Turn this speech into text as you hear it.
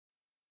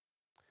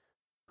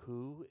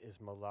Who is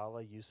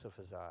Malala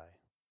Yousafzai?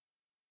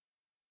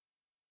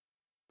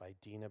 By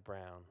Dina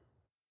Brown.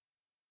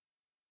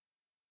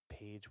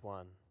 Page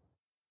 1.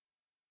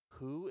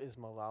 Who is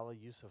Malala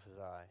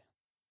Yousafzai?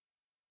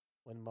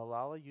 When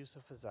Malala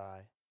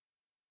Yousafzai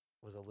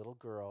was a little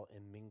girl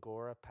in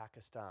Mingora,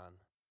 Pakistan,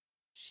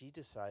 she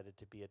decided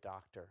to be a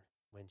doctor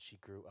when she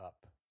grew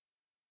up.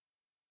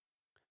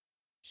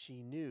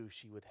 She knew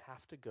she would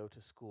have to go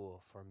to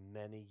school for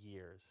many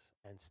years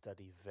and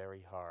study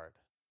very hard.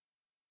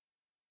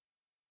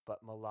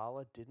 But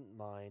Malala didn't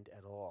mind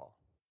at all.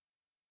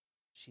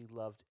 She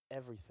loved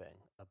everything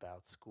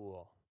about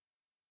school.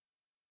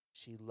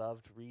 She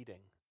loved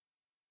reading.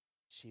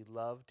 She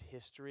loved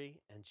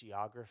history and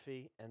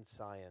geography and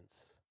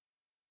science.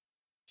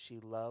 She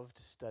loved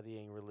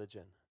studying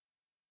religion.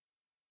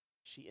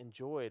 She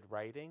enjoyed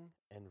writing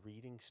and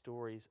reading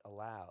stories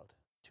aloud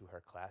to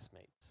her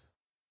classmates.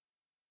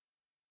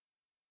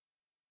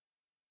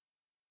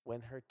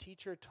 When her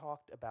teacher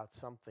talked about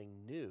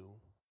something new,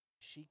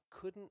 she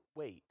couldn't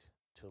wait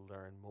to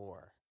learn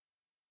more.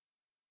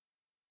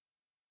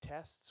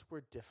 Tests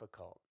were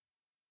difficult,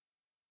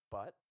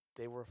 but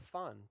they were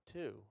fun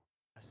too,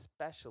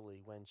 especially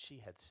when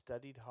she had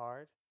studied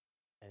hard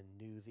and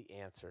knew the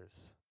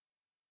answers.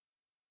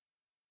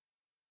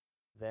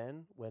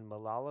 Then, when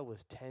Malala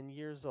was 10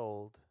 years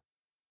old,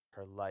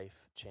 her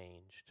life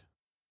changed.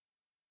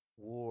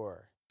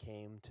 War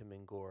came to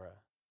Mingora,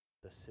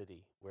 the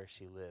city where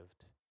she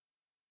lived.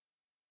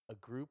 A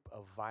group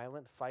of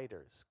violent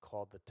fighters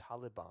called the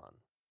Taliban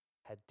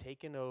had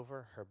taken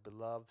over her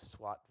beloved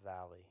Swat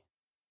Valley.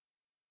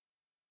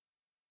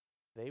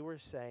 They were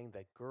saying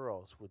that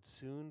girls would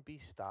soon be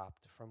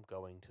stopped from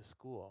going to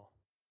school.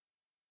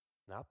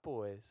 Not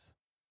boys,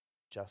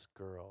 just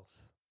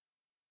girls.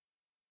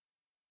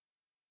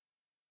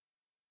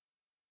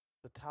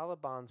 The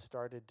Taliban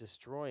started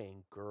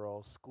destroying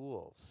girls'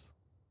 schools.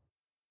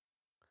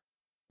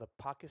 The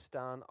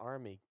Pakistan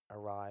army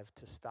arrived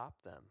to stop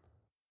them.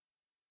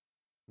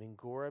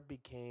 Mingora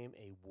became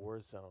a war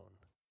zone.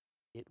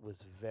 It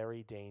was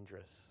very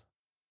dangerous.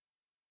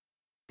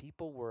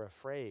 People were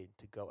afraid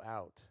to go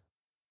out.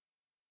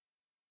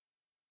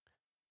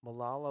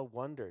 Malala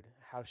wondered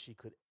how she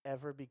could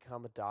ever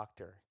become a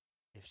doctor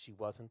if she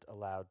wasn't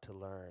allowed to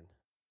learn.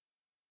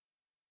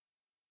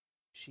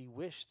 She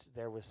wished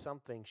there was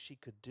something she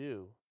could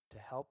do to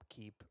help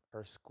keep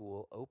her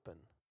school open.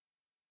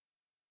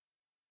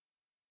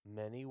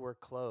 Many were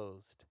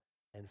closed,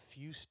 and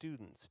few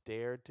students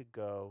dared to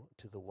go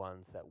to the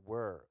ones that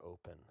were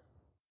open.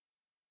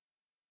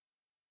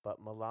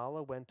 But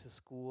Malala went to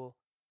school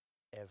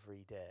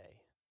every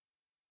day.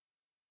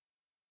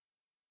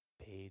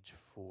 Page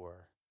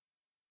 4.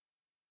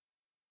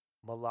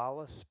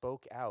 Malala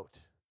spoke out.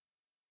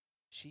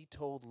 She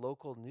told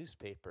local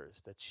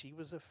newspapers that she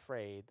was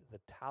afraid the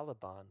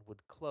Taliban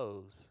would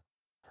close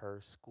her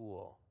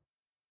school.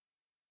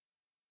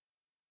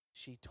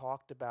 She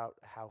talked about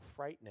how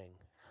frightening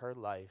her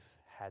life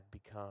had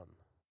become.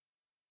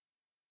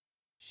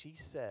 She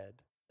said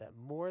that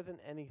more than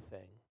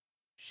anything,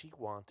 she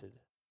wanted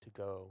to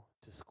go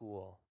to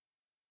school.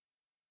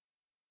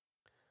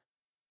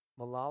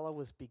 Malala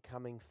was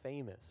becoming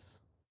famous.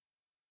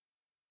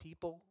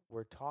 People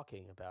were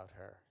talking about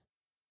her.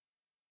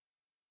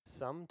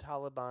 Some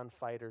Taliban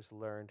fighters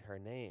learned her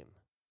name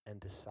and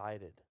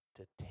decided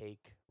to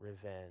take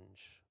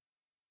revenge.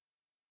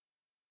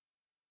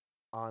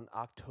 On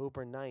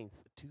October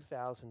 9th,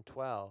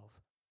 2012,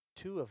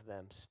 two of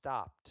them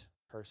stopped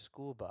her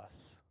school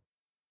bus.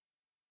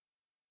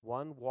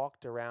 One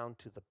walked around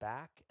to the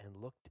back and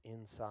looked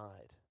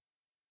inside.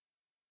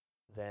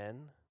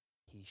 Then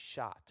he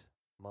shot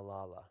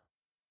Malala.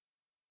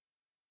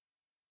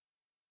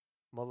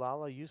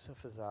 Malala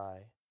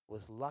Yousafzai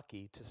was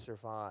lucky to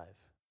survive.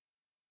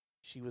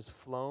 She was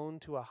flown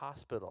to a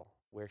hospital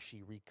where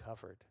she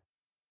recovered.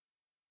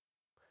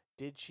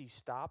 Did she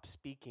stop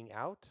speaking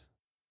out?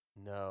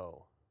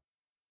 No.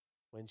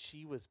 When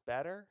she was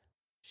better,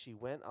 she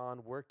went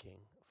on working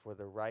for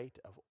the right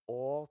of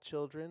all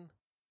children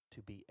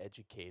to be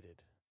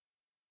educated.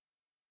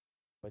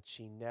 But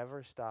she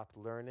never stopped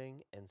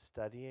learning and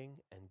studying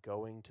and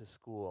going to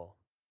school.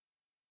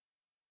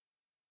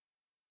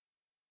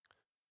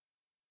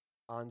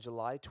 On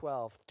July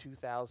 12,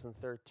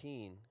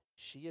 2013,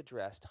 she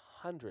addressed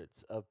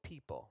hundreds of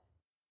people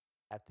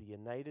at the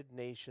United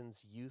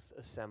Nations Youth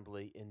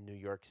Assembly in New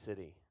York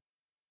City.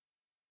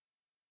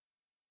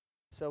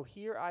 "So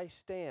here I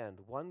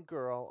stand, one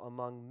girl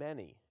among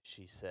many,"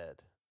 she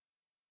said.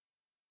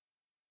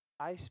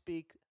 "I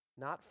speak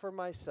not for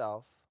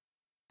myself,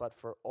 but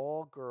for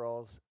all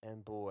girls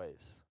and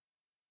boys.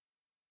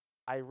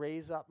 I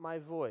raise up my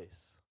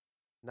voice,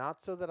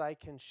 not so that I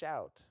can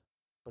shout,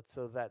 but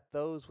so that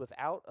those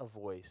without a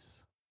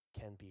voice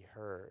can be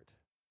heard."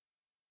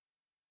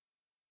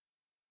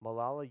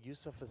 Malala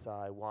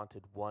Yousafzai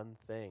wanted one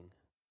thing: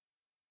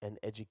 an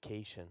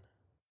education.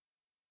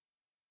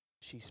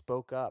 She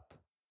spoke up,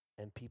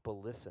 and people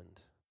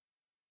listened.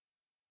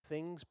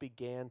 Things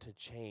began to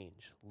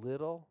change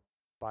little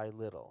by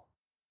little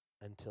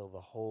until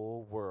the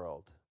whole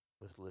world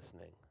was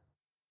listening.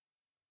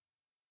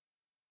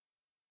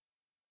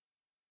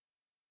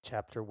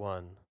 Chapter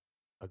 1,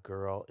 A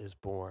Girl is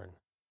Born,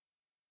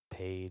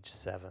 page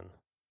 7.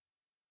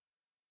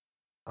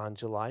 On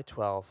July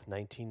 12,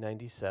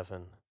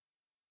 1997,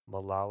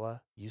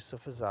 Malala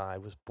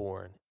Yousafzai was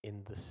born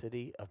in the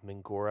city of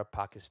Mingora,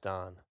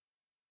 Pakistan.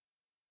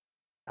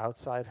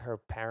 Outside her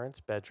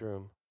parents'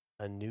 bedroom,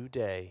 a new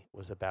day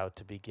was about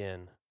to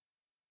begin.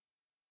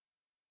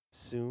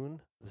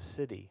 Soon the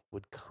city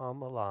would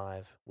come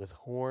alive with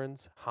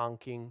horns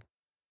honking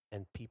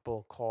and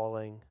people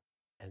calling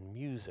and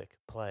music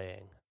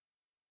playing.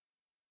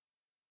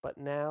 But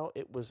now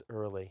it was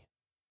early.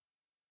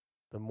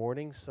 The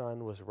morning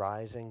sun was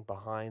rising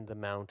behind the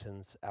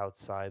mountains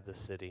outside the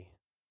city.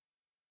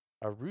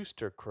 A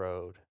rooster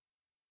crowed.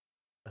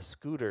 A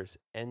scooter's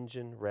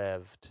engine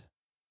revved.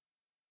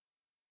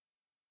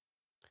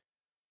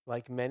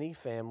 Like many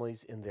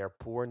families in their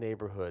poor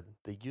neighborhood,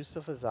 the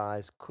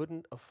Yousafzais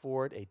couldn't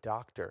afford a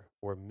doctor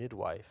or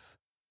midwife.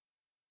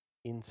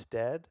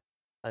 Instead,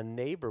 a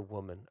neighbor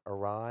woman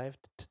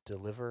arrived to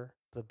deliver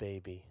the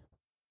baby.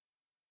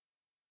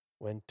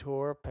 When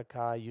Tor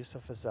Pekka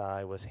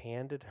Yousafzai was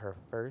handed her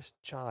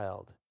first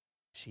child,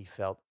 she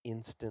felt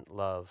instant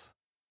love.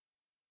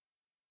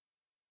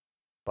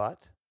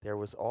 But there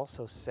was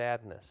also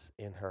sadness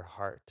in her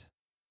heart.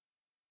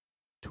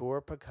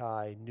 Tor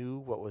Pekka knew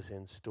what was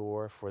in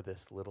store for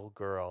this little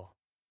girl.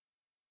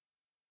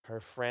 Her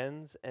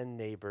friends and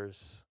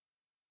neighbors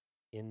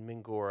in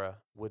Mingora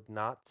would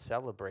not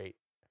celebrate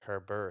her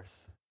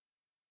birth.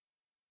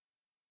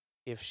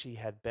 If she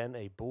had been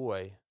a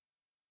boy,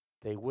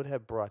 they would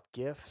have brought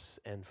gifts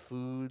and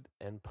food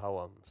and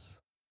poems.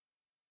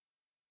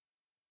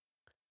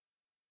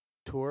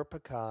 Tor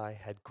Pekka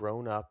had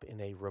grown up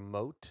in a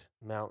remote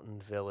mountain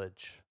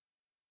village.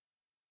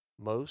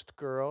 Most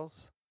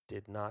girls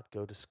did not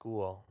go to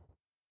school.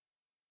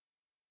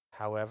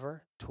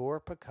 However, Tor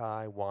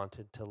Pekka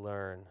wanted to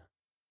learn.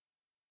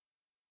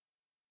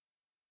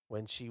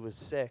 When she was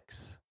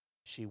 6,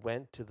 she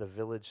went to the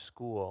village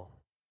school.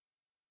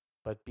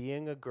 But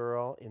being a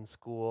girl in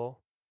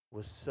school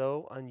was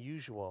so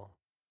unusual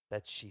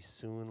that she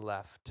soon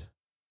left.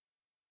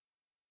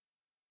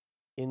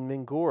 In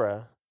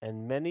Mingora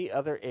and many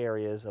other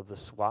areas of the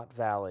Swat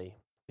Valley,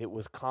 it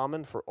was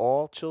common for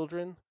all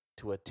children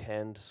to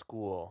attend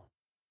school.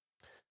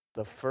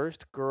 The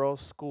first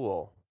girls'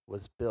 school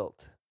was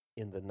built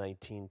in the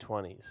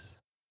 1920s.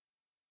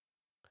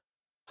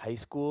 High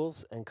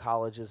schools and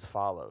colleges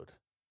followed.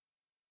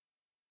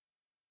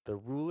 The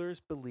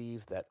rulers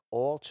believed that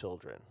all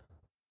children,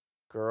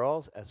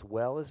 girls as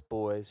well as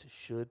boys,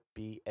 should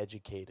be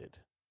educated.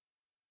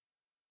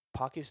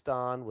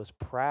 Pakistan was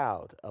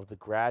proud of the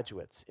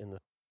graduates in the.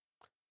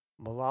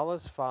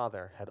 Malala's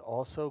father had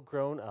also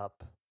grown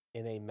up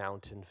in a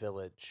mountain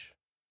village.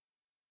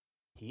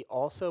 He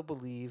also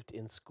believed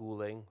in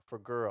schooling for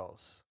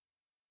girls.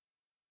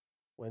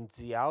 When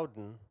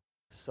Ziauddin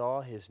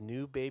saw his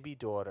new baby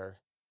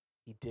daughter,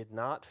 he did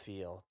not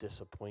feel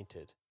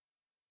disappointed.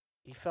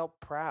 He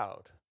felt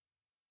proud.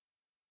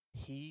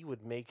 He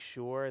would make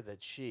sure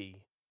that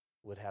she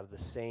would have the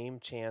same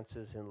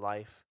chances in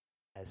life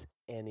as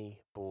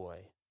any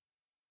boy.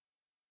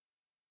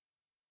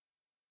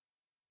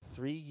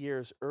 3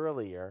 years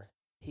earlier,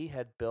 he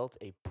had built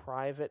a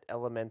private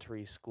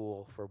elementary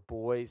school for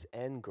boys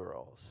and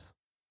girls.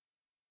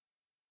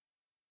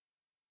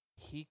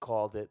 He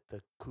called it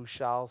the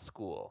Kushal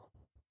School.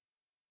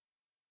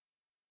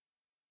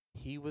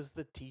 He was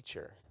the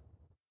teacher.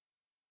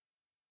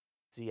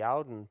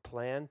 Ziauddin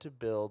planned to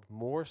build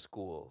more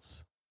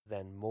schools,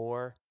 then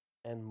more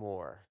and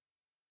more.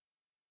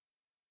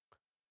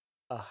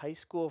 A high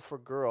school for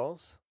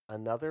girls,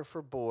 another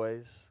for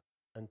boys,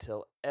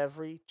 until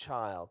every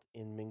child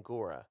in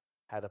Mingora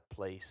had a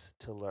place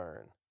to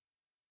learn.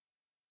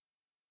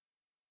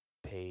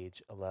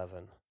 Page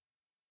 11.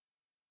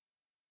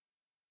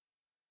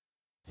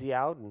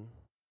 Ziauddin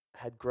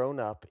had grown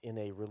up in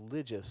a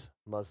religious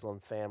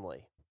Muslim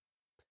family.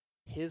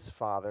 His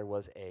father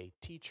was a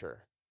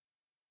teacher.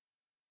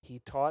 He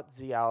taught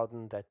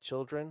Ziauddin that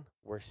children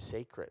were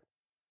sacred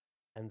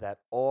and that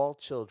all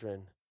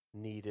children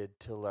needed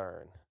to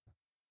learn.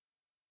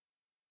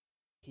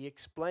 He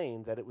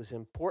explained that it was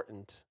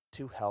important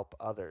to help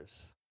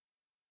others.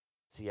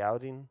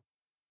 Ziauddin,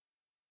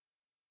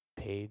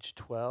 page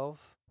 12,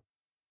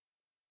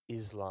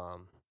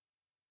 Islam.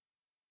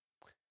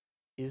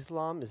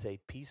 Islam is a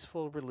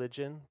peaceful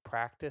religion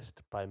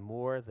practiced by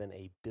more than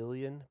 1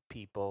 billion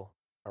people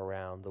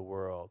around the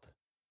world.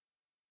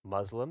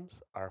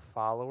 Muslims are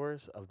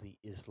followers of the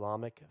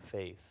Islamic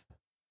faith.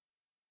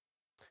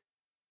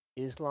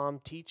 Islam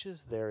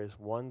teaches there is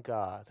one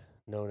God,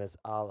 known as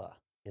Allah,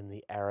 in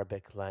the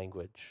Arabic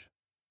language.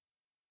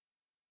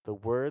 The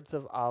words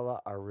of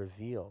Allah are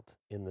revealed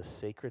in the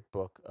sacred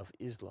book of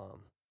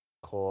Islam,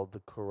 called the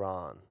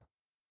Quran.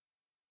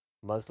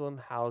 Muslim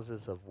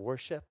houses of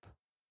worship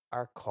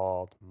are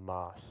called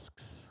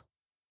mosques.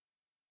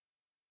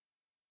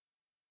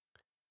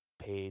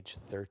 Page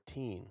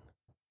 13.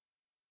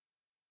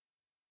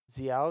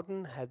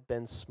 Ziaudin had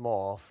been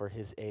small for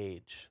his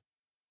age.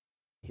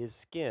 His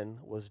skin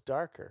was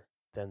darker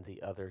than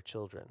the other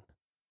children.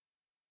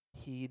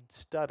 He'd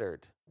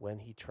stuttered when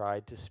he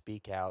tried to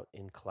speak out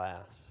in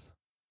class.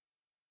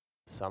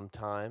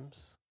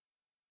 Sometimes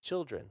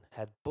children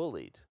had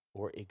bullied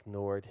or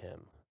ignored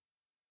him.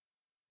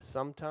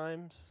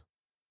 Sometimes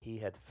he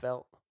had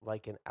felt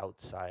like an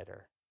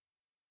outsider.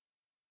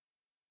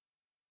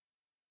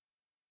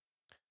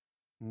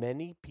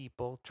 Many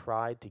people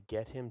tried to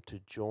get him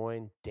to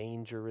join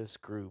dangerous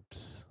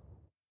groups.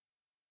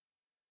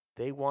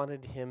 They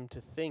wanted him to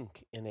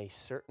think in a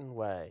certain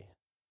way.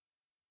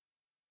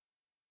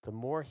 The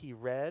more he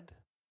read,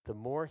 the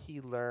more he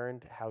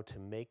learned how to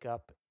make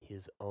up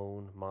his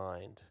own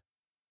mind.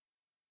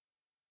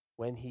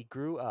 When he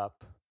grew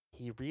up,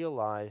 he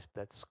realized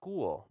that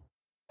school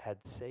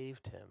had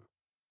saved him.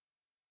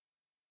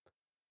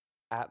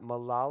 At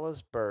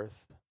Malala's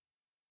birth,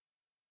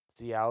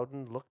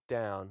 Ziaudin looked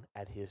down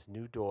at his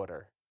new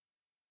daughter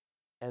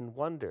and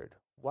wondered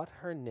what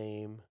her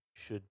name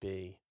should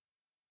be.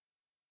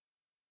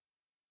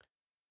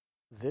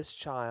 This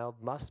child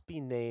must be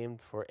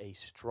named for a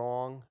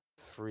strong,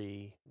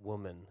 free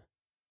woman.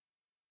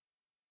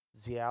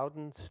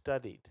 Ziaudin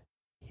studied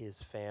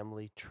his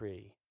family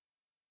tree.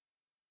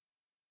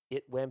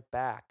 It went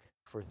back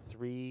for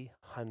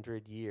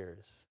 300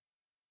 years.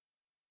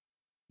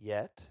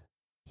 Yet,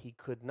 he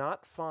could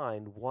not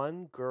find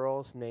one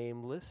girl's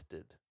name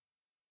listed.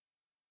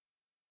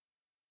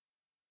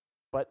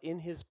 But in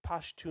his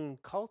Pashtun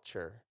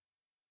culture,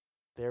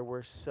 there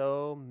were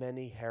so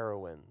many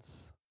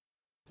heroines,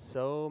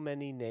 so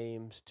many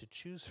names to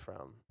choose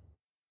from.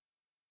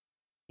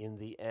 In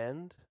the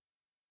end,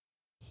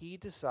 he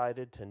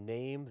decided to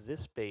name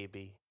this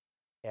baby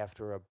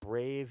after a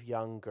brave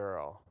young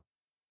girl,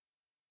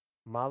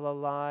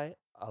 Malala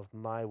of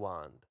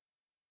Maiwand,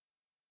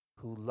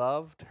 who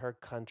loved her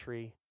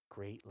country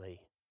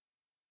greatly.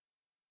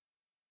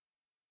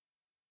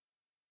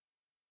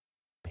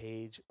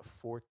 Page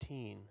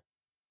 14.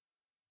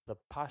 The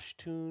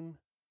Pashtun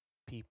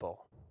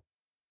people.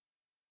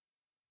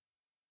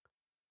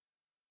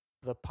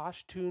 The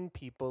Pashtun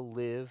people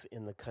live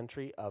in the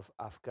country of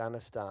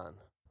Afghanistan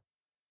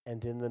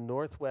and in the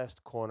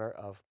northwest corner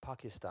of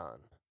Pakistan.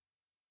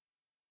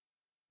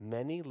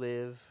 Many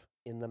live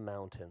in the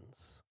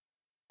mountains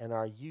and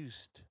are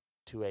used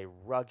to a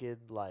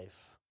rugged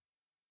life.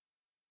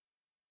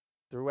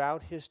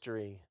 Throughout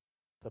history,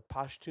 the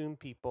Pashtun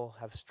people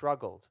have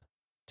struggled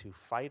to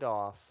fight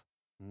off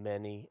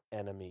many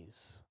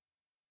enemies.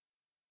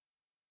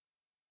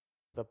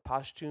 The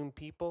Pashtun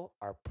people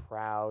are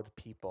proud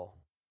people.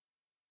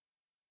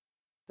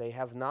 They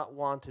have not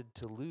wanted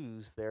to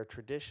lose their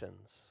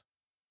traditions.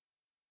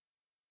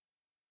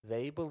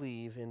 They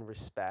believe in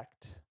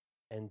respect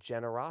and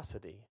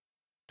generosity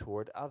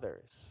toward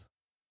others.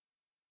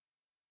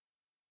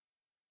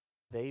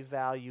 They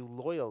value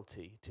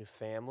loyalty to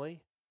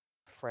family,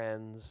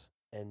 friends,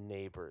 and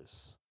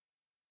neighbors.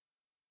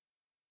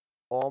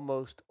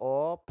 Almost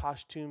all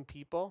Pashtun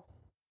people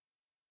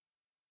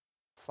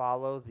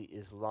follow the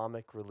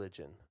Islamic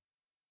religion.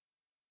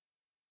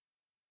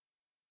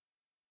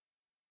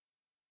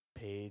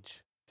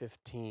 Page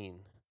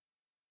 15.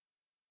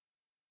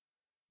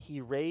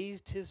 He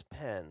raised his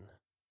pen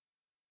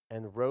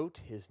and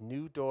wrote his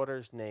new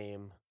daughter's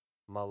name,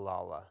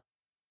 Malala.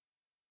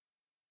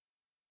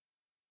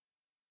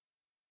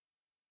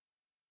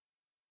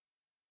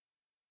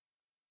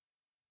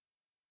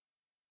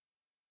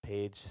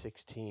 Page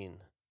 16.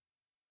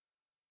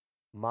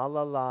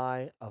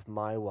 Malala of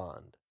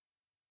Maiwand.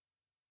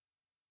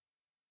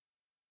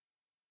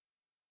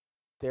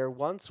 There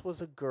once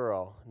was a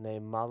girl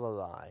named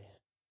Malala.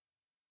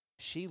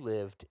 She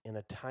lived in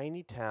a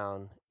tiny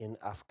town in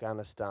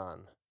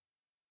Afghanistan,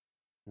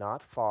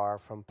 not far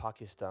from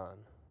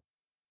Pakistan.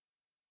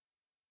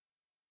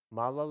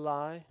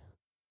 Malala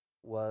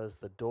was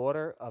the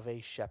daughter of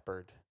a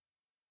shepherd.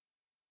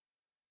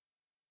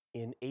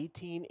 In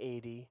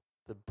 1880,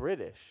 the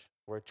British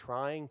were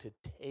trying to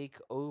take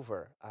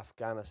over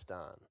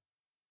Afghanistan.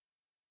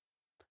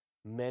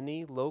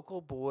 Many local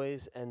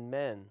boys and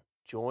men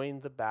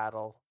joined the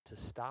battle to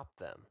stop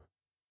them.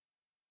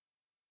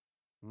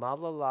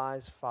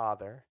 Malala's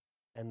father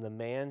and the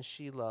man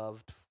she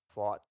loved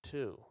fought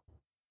too.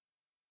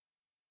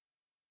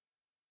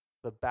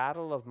 The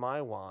Battle of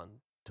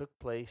Maiwand took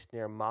place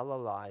near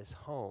Malala's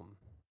home.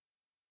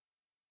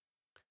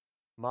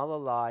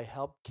 Malala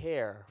helped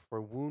care for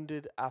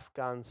wounded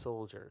Afghan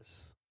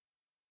soldiers.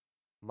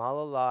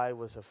 Malala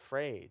was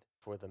afraid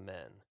for the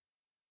men.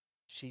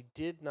 She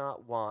did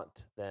not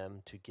want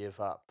them to give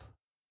up.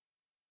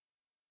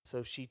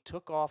 So she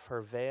took off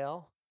her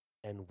veil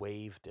and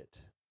waved it.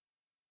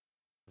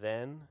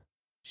 Then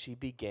she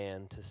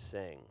began to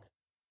sing.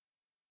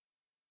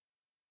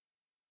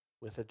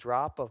 With a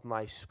drop of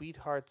my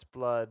sweetheart's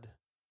blood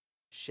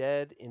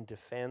shed in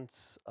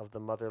defense of the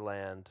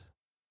motherland,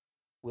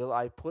 will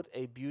I put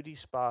a beauty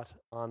spot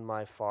on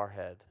my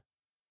forehead,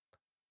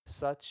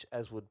 such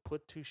as would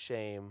put to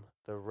shame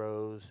the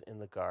rose in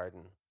the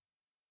garden.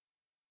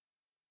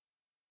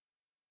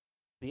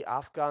 The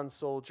Afghan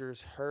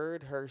soldiers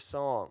heard her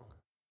song.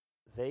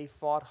 They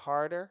fought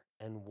harder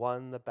and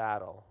won the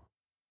battle.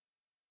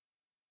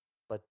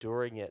 But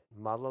during it,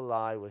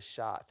 Malala was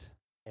shot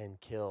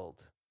and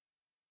killed.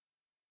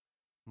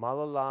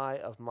 Malala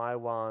of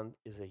Maiwan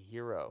is a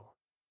hero.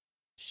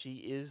 She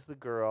is the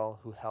girl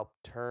who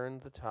helped turn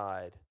the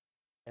tide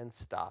and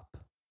stop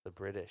the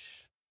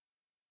British.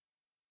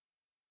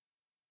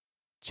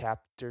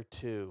 Chapter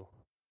 2,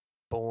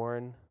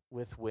 Born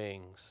with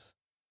Wings,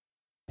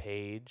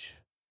 page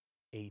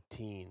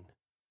 18.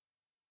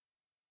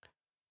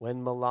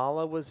 When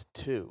Malala was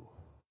 2,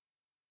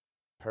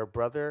 her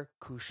brother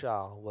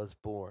Kushal was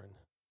born.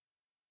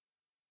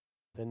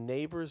 The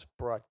neighbors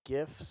brought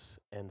gifts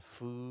and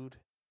food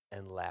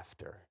and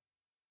laughter.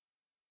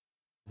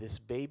 This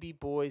baby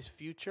boy's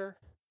future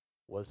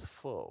was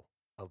full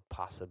of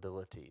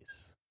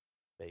possibilities,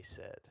 they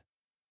said,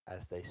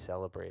 as they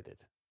celebrated.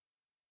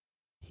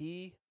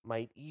 He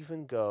might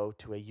even go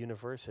to a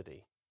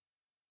university.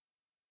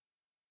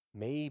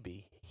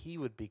 Maybe he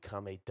would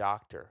become a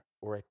doctor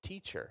or a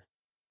teacher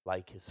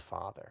like his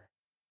father.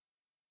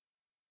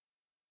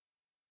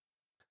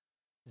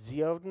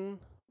 Ziauddin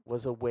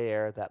was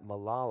aware that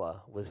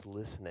Malala was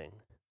listening.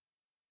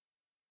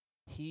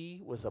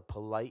 He was a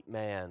polite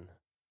man.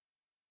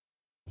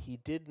 He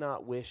did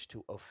not wish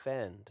to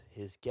offend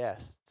his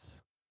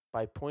guests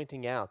by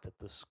pointing out that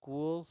the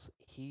schools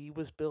he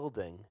was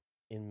building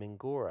in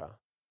Mingora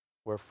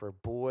were for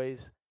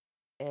boys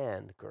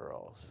and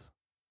girls.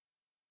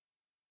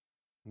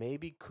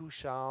 Maybe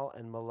Kushal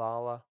and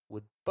Malala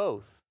would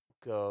both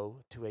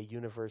go to a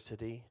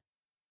university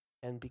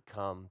and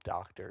become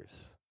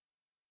doctors.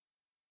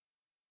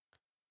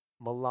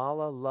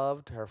 Malala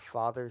loved her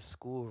father's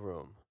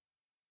schoolroom.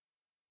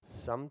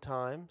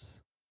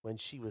 Sometimes, when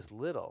she was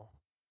little,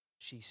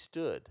 she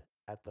stood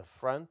at the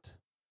front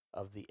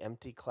of the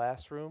empty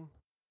classroom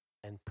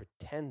and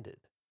pretended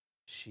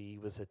she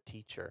was a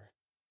teacher.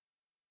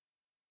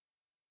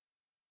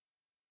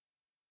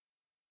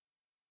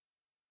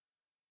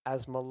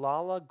 As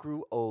Malala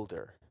grew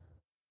older,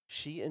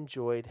 she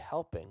enjoyed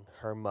helping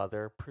her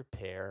mother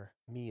prepare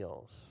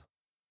meals.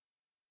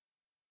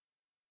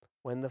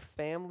 When the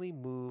family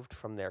moved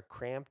from their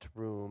cramped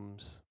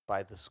rooms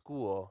by the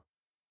school,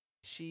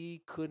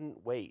 she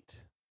couldn't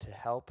wait to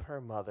help her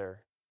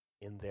mother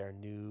in their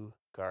new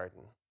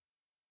garden.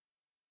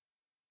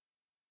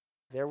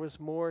 There was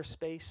more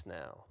space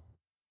now.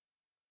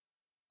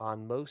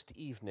 On most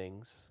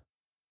evenings,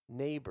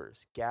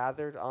 neighbors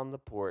gathered on the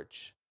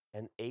porch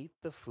and ate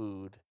the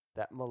food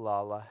that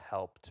Malala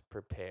helped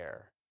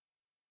prepare.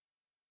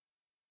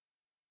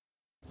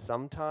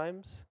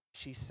 Sometimes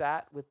she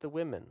sat with the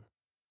women.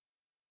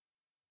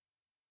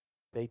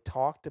 They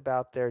talked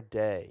about their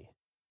day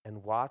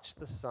and watched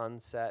the sun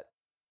set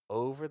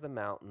over the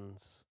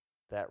mountains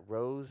that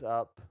rose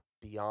up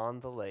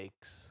beyond the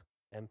lakes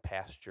and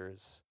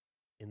pastures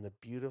in the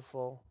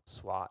beautiful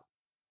Swat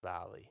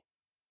Valley.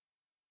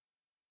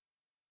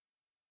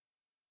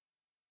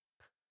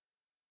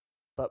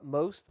 But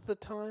most of the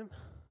time,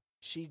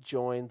 she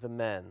joined the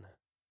men.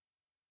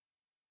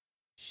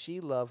 She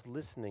loved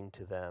listening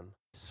to them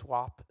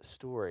swap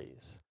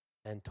stories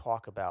and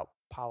talk about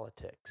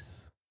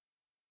politics.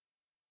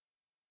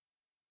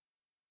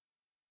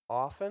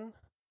 Often,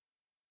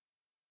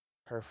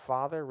 her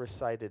father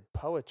recited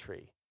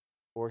poetry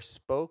or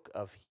spoke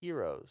of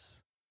heroes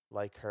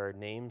like her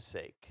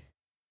namesake,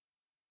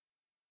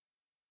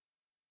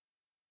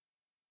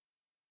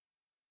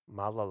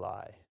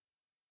 Malala.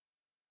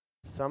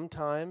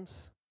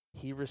 Sometimes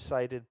he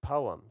recited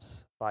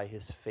poems by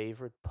his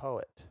favorite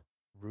poet,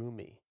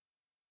 Rumi.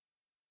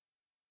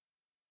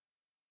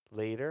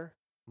 Later,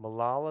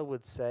 Malala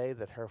would say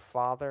that her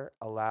father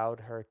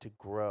allowed her to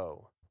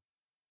grow.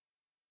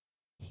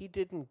 He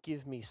didn't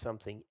give me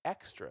something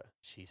extra,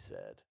 she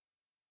said,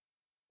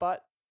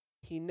 but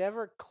he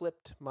never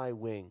clipped my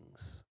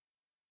wings.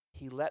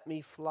 He let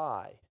me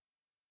fly.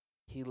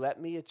 He let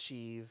me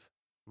achieve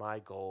my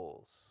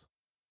goals.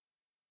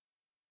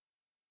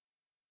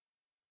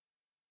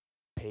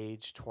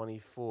 Page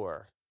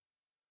 24.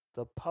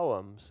 The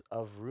Poems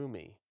of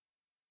Rumi.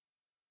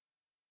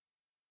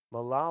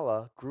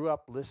 Malala grew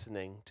up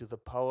listening to the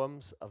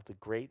poems of the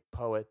great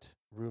poet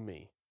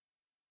Rumi.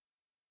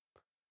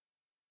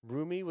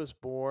 Rumi was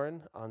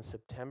born on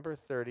September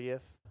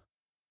 30th,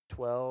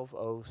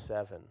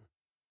 1207,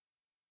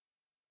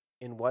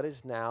 in what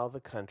is now the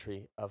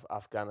country of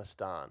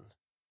Afghanistan.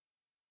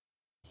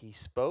 He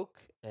spoke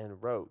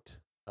and wrote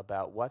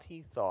about what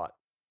he thought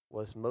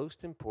was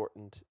most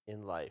important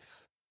in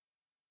life.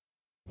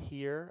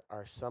 Here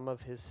are some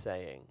of his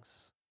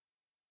sayings.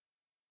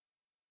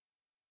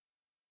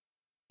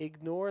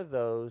 Ignore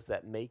those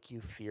that make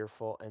you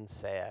fearful and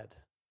sad.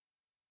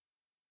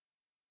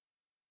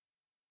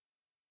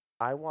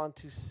 I want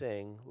to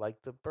sing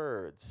like the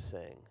birds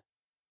sing,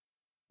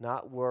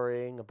 not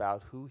worrying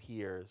about who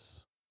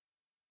hears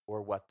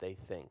or what they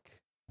think.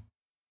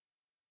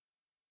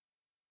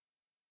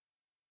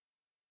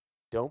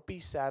 Don't be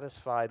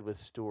satisfied with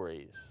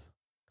stories,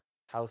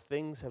 how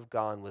things have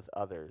gone with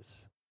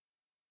others.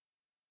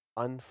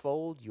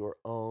 Unfold your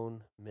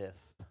own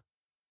myth.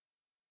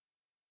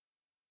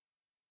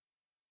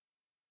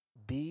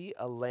 Be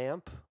a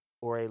lamp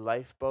or a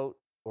lifeboat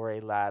or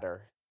a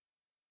ladder.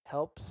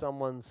 Help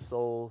someone's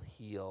soul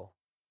heal.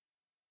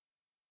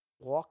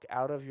 Walk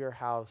out of your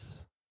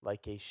house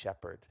like a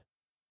shepherd.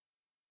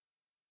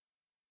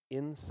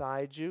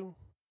 Inside you,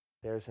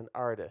 there's an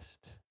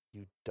artist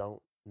you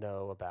don't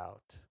know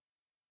about.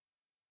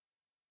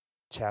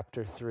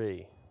 Chapter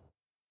 3.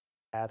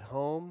 At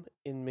Home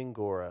in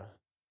Mingora.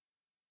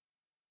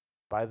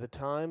 By the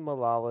time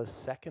Malala's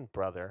second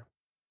brother,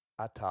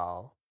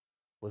 Atal,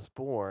 was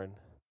born,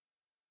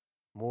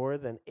 more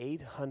than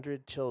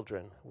 800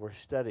 children were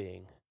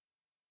studying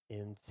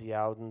in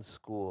Ziaudan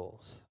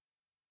schools.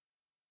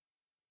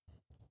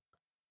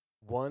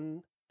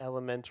 One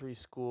elementary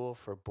school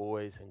for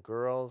boys and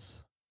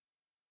girls,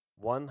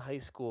 one high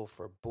school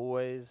for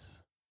boys,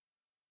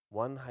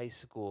 one high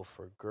school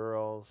for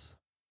girls.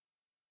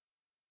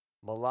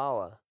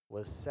 Malala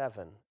was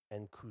 7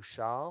 and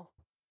Kushal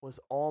was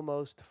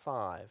almost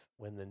 5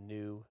 when the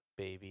new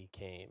baby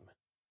came.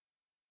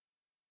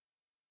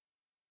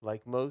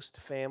 Like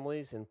most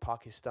families in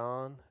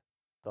Pakistan,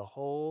 the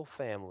whole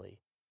family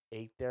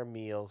ate their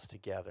meals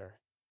together.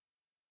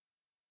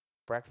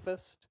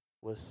 Breakfast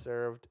was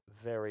served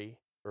very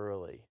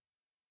early.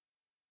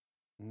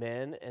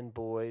 Men and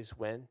boys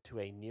went to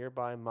a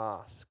nearby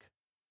mosque,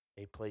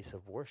 a place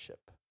of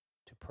worship,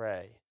 to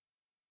pray.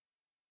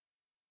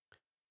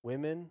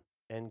 Women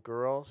and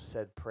girls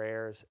said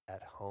prayers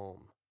at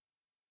home.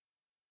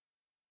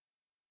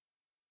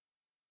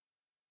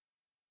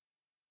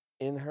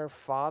 In her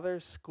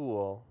father's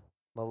school,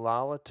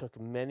 Malala took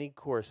many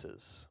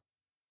courses.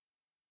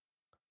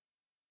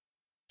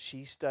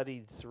 She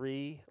studied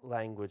 3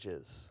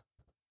 languages: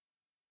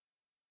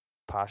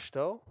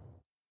 Pashto,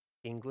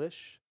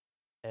 English,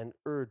 and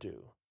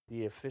Urdu,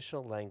 the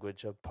official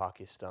language of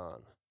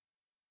Pakistan.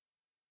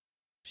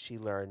 She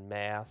learned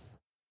math,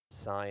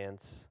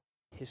 science,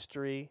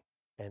 history,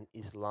 and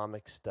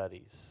Islamic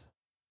studies.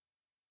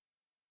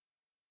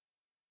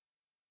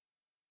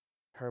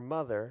 Her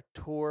mother,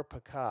 Tor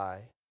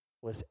Pakai,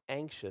 was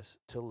anxious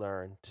to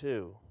learn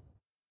too.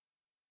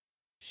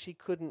 She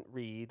couldn't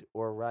read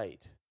or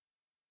write,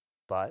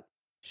 but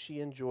she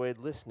enjoyed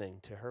listening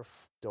to her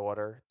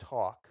daughter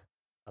talk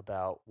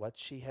about what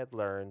she had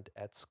learned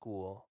at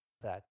school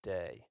that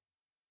day.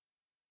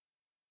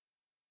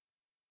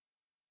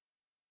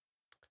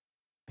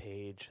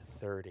 Page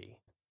 30.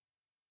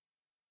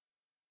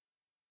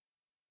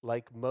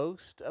 Like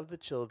most of the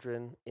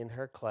children in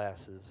her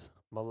classes,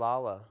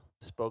 Malala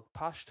spoke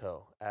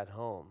Pashto at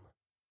home.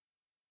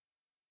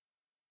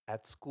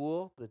 At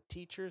school, the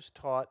teachers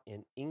taught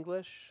in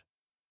English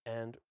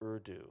and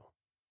Urdu.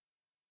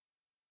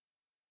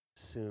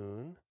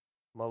 Soon,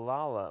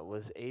 Malala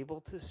was able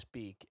to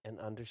speak and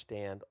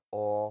understand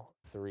all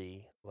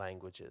 3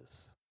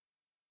 languages.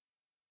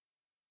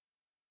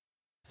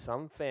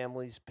 Some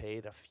families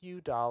paid a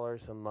few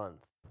dollars a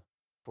month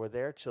for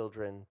their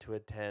children to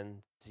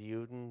attend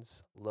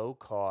Ziaudan's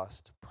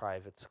low-cost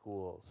private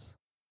schools.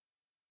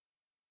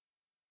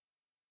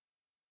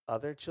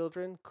 Other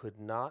children could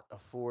not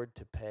afford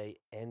to pay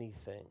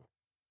anything,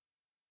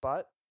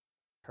 but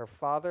her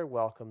father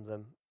welcomed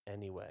them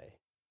anyway.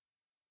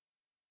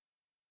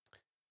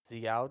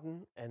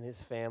 Ziaudan and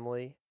his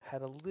family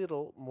had a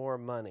little more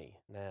money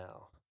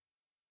now.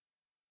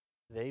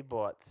 They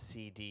bought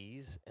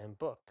CDs and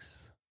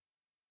books.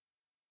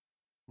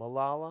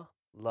 Malala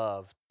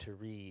loved to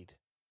read.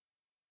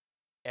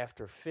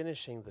 After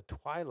finishing the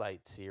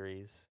Twilight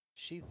series,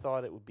 she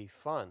thought it would be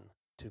fun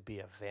to be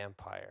a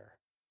vampire.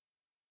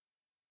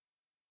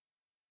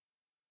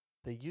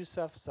 The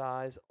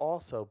Yousafzais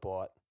also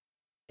bought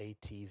a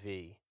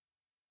TV.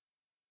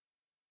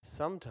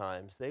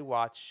 Sometimes they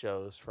watched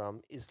shows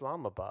from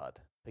Islamabad,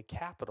 the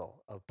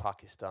capital of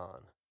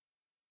Pakistan.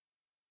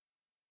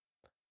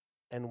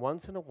 And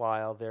once in a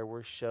while there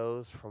were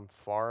shows from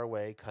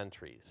faraway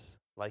countries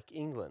like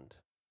England,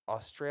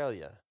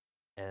 Australia,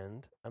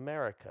 and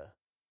America.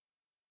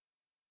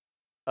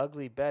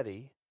 Ugly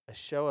Betty, a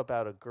show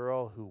about a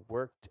girl who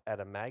worked at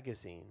a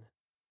magazine,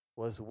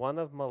 was one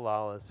of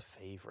Malala's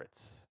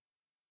favorites.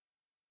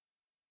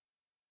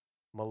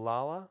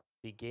 Malala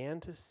began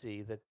to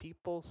see that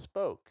people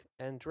spoke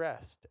and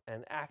dressed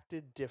and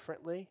acted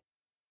differently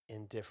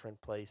in different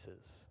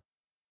places.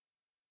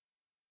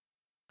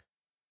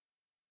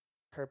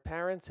 Her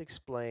parents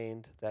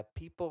explained that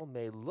people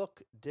may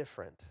look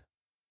different,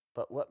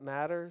 but what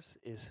matters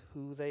is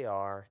who they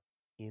are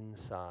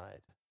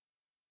inside.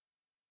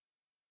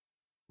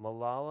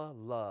 Malala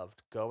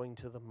loved going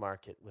to the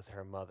market with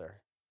her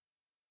mother.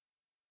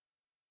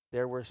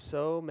 There were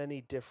so many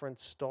different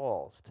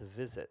stalls to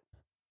visit.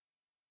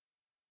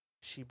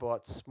 She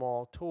bought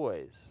small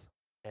toys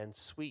and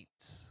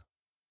sweets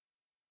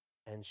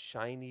and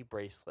shiny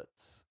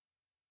bracelets.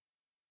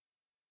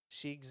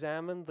 She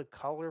examined the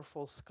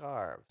colorful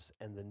scarves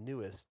and the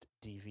newest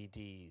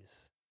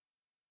DVDs.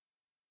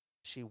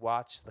 She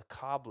watched the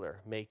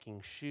cobbler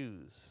making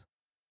shoes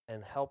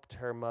and helped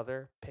her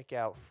mother pick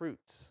out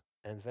fruits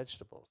and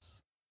vegetables.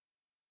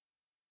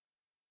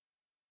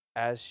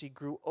 As she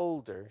grew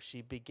older,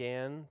 she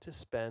began to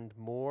spend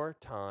more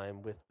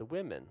time with the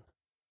women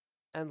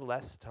and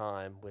less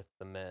time with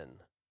the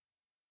men.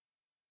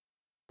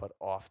 But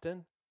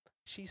often,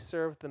 she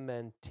served the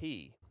men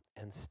tea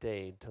and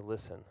stayed to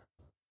listen.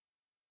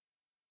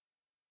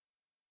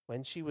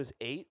 When she was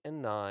 8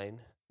 and 9,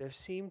 there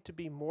seemed to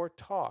be more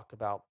talk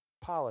about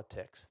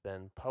politics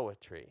than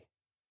poetry,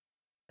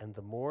 and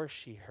the more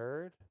she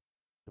heard,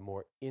 the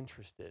more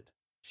interested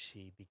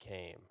she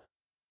became.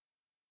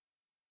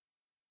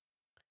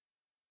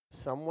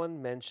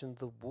 Someone mentioned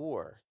the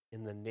war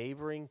in the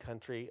neighboring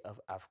country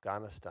of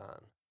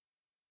Afghanistan.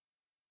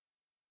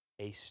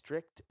 A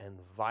strict and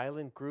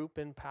violent group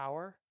in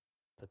power,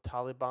 the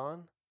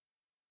Taliban,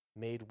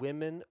 made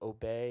women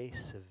obey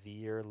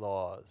severe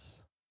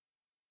laws.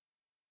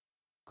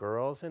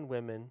 Girls and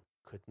women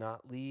could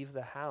not leave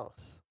the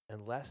house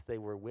unless they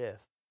were with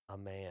a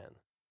man.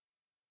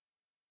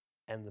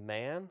 And the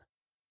man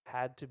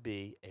had to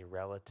be a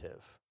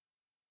relative.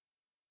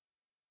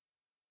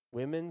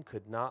 Women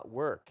could not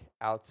work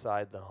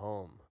outside the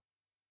home.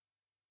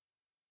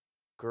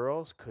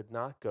 Girls could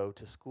not go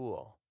to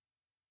school.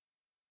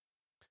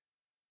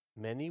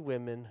 Many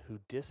women who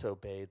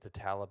disobeyed the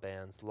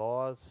Taliban's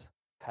laws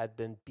had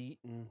been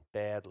beaten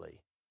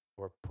badly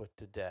or put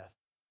to death.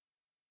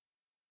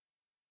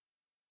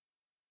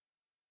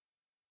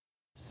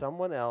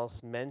 Someone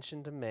else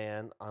mentioned a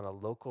man on a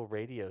local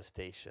radio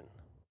station.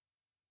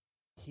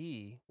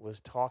 He was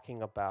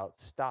talking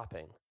about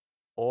stopping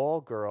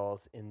all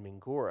girls in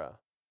Mingora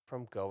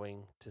from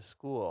going to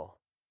school.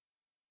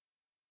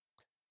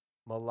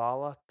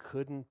 Malala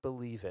couldn't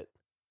believe it.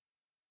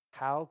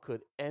 How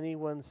could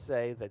anyone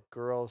say that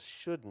girls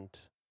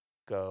shouldn't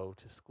go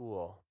to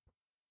school?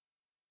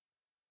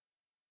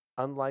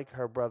 Unlike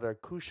her brother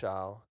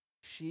Kushal,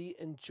 she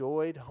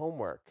enjoyed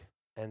homework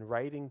and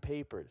writing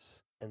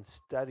papers and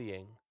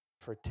studying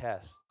for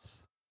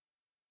tests.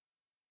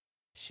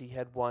 She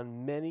had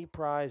won many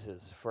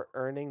prizes for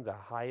earning the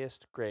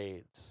highest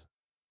grades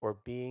or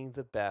being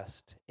the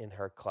best in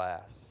her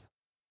class.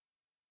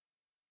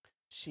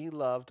 She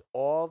loved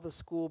all the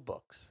school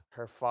books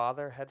her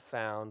father had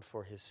found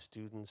for his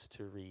students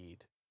to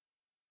read.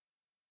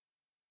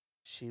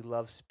 She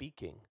loved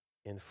speaking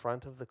in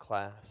front of the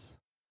class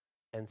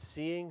and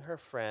seeing her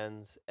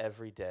friends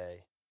every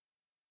day.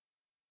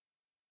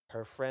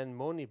 Her friend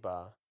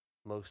Moniba,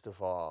 most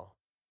of all.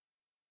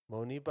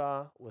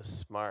 Moniba was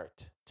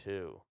smart,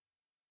 too.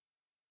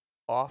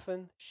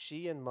 Often,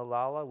 she and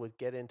Malala would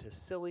get into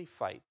silly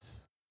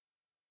fights,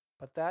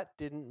 but that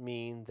didn't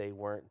mean they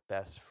weren't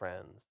best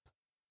friends.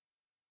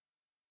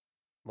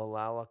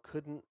 Malala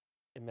couldn't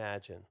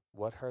imagine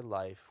what her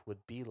life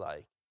would be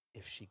like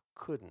if she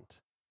couldn't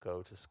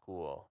go to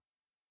school.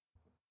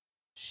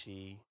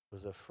 She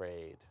was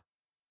afraid.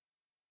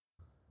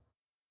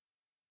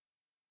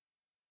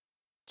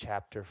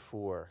 Chapter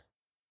 4: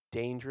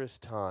 Dangerous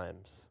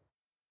Times.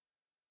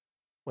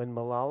 When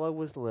Malala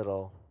was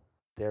little,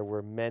 there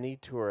were many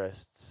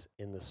tourists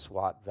in the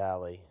Swat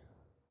Valley.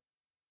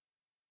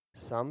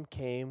 Some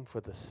came for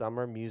the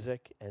summer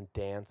music and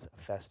dance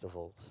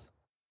festivals.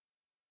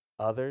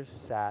 Others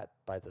sat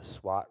by the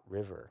Swat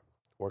River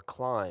or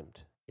climbed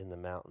in the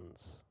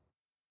mountains.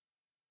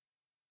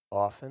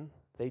 Often,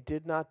 they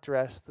did not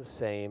dress the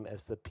same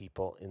as the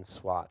people in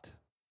Swat.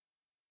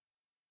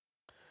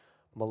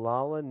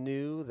 Malala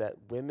knew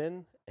that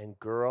women and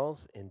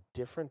girls in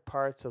different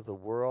parts of the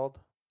world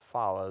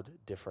followed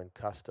different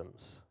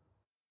customs.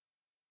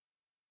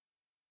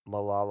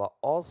 Malala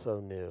also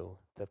knew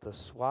that the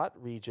Swat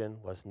region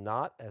was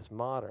not as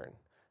modern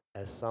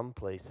as some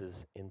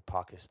places in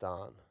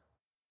Pakistan.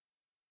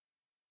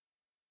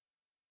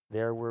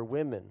 There were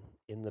women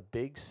in the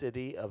big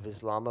city of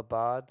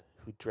Islamabad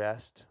who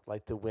dressed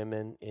like the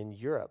women in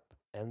Europe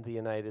and the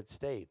United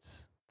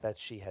States that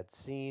she had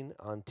seen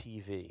on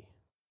TV.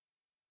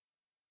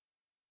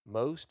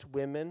 Most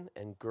women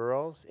and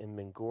girls in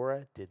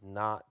Mingora did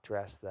not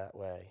dress that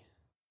way.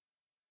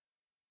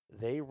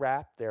 They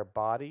wrapped their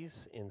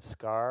bodies in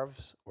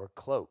scarves or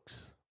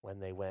cloaks when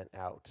they went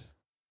out.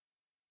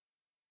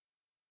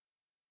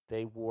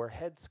 They wore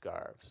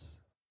headscarves.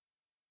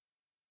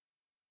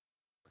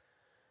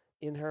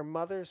 In her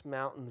mother's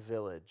mountain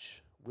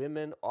village,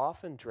 women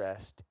often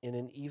dressed in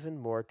an even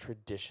more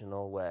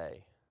traditional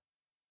way.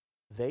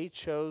 They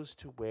chose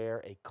to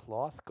wear a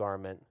cloth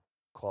garment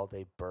called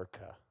a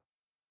burqa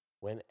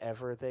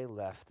whenever they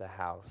left the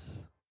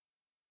house.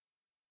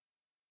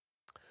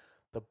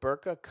 The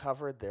burqa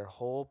covered their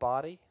whole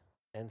body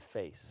and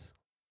face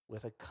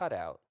with a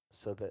cutout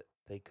so that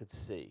they could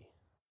see.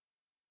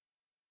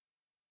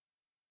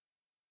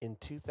 In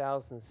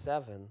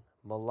 2007,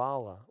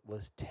 Malala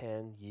was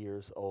 10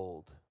 years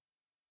old.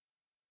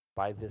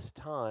 By this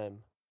time,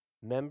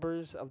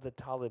 members of the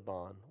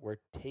Taliban were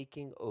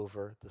taking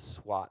over the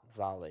Swat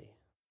Valley.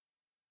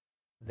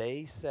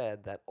 They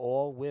said that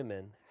all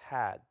women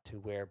had to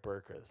wear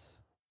burqas.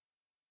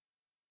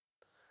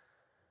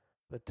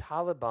 The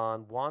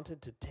Taliban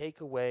wanted to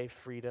take away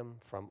freedom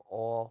from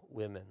all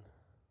women.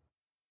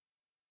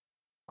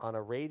 On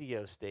a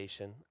radio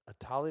station, a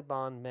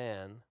Taliban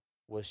man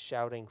was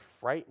shouting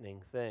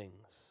frightening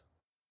things.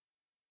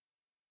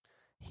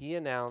 He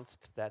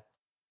announced that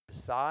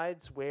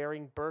besides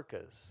wearing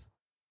burqas,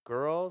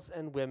 girls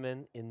and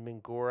women in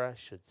Mingora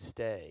should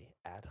stay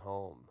at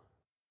home.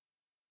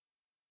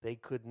 They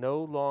could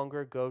no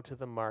longer go to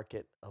the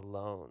market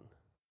alone.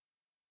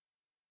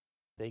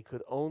 They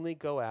could only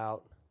go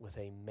out with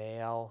a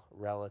male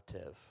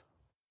relative.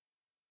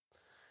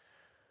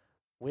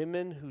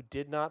 Women who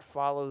did not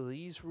follow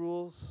these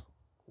rules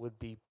would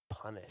be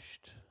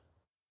punished.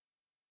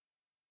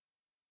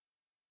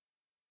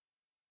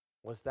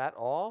 Was that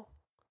all?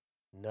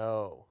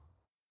 No.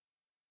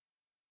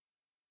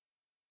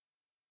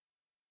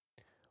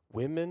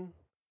 Women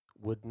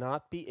would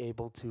not be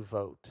able to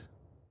vote.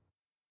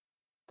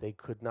 They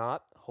could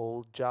not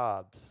hold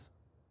jobs.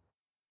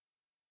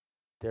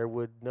 There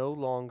would no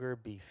longer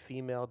be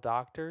female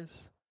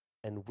doctors,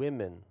 and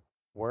women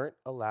weren't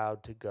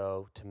allowed to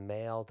go to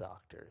male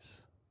doctors.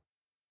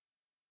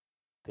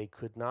 They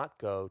could not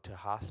go to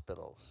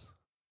hospitals.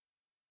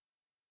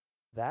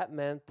 That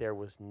meant there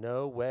was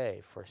no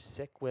way for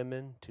sick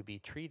women to be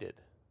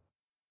treated.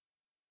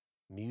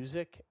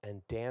 Music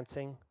and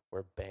dancing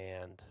were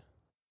banned.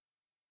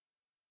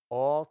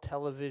 All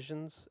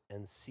televisions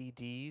and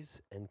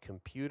CDs and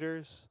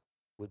computers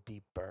would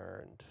be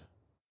burned.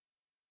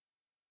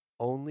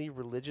 Only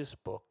religious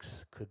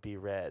books could be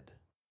read.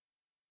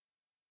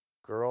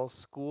 Girls'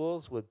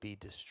 schools would be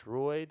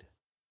destroyed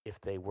if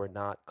they were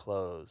not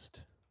closed.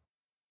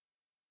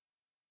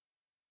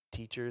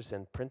 Teachers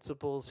and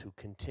principals who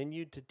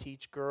continued to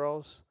teach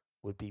girls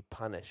would be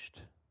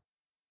punished.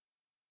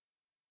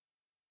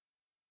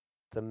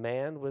 The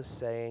man was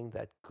saying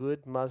that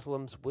good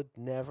Muslims would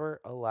never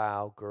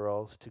allow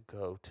girls to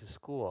go to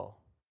school.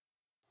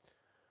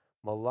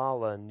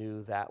 Malala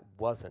knew that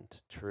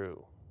wasn't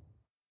true.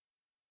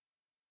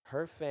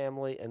 Her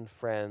family and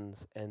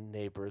friends and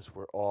neighbors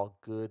were all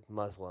good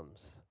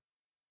Muslims.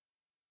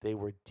 They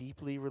were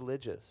deeply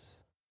religious.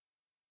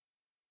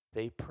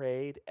 They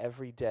prayed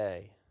every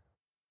day.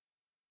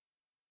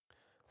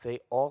 They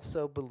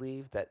also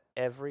believed that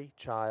every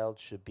child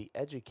should be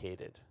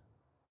educated.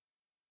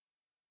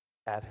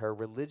 At her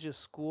religious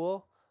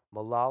school,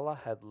 Malala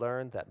had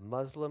learned that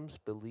Muslims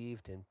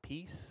believed in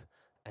peace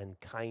and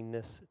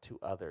kindness to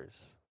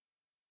others.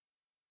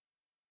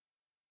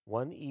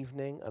 One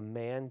evening, a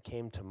man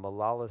came to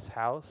Malala's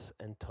house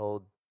and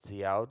told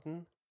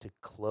Ziauddin to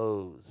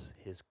close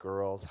his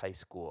girls' high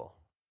school.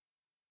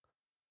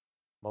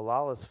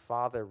 Malala's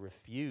father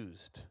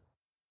refused.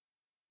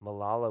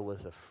 Malala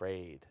was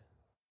afraid.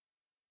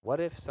 What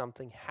if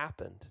something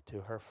happened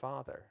to her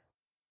father?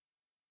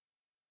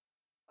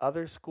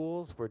 Other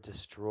schools were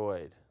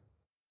destroyed.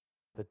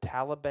 The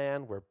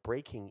Taliban were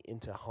breaking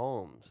into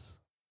homes.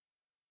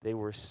 They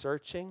were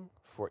searching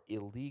for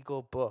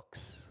illegal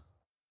books.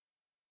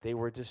 They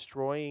were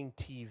destroying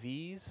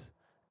TVs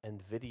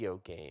and video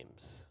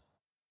games.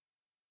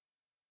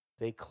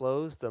 They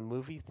closed the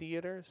movie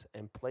theaters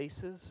and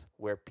places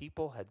where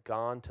people had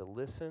gone to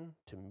listen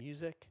to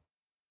music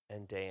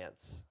and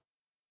dance.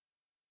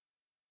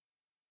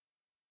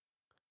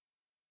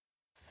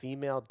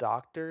 Female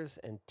doctors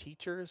and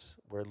teachers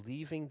were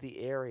leaving the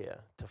area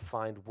to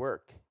find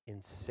work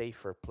in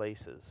safer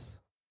places.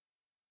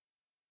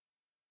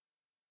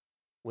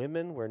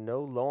 Women were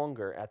no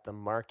longer at the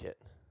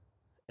market,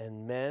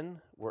 and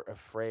men were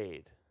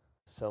afraid,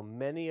 so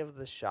many of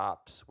the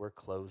shops were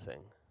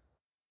closing.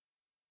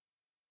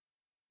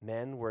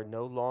 Men were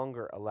no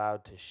longer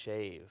allowed to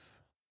shave.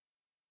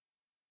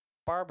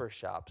 Barber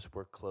shops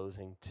were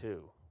closing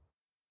too.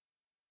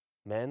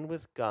 Men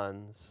with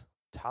guns,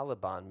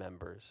 Taliban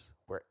members,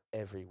 were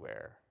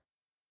everywhere.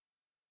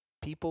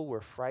 People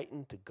were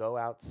frightened to go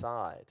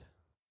outside.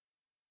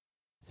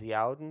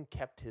 Ziauddin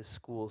kept his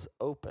schools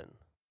open,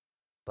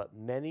 but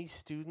many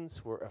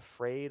students were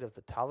afraid of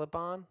the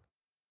Taliban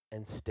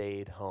and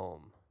stayed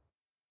home.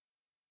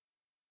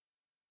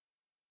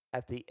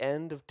 At the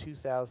end of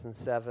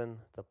 2007,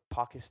 the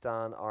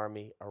Pakistan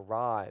army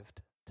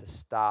arrived to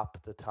stop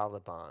the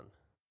Taliban.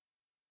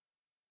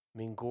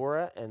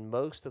 Mingora and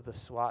most of the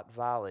Swat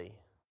Valley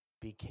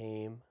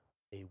became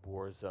a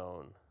war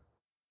zone.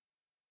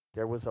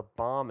 There was a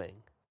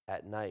bombing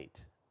at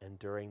night and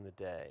during the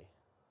day.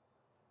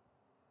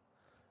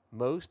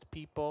 Most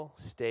people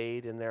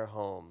stayed in their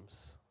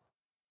homes,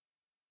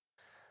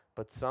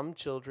 but some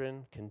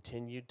children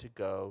continued to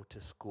go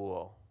to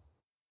school.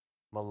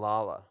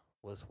 Malala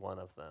was one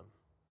of them.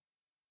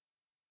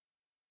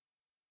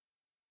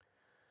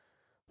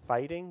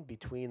 Fighting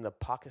between the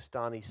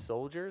Pakistani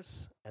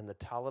soldiers and the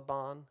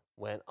Taliban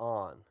went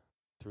on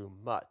through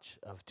much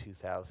of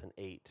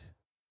 2008.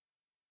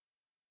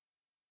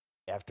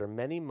 After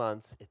many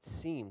months, it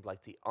seemed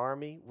like the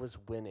army was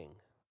winning.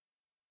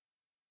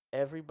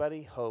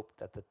 Everybody hoped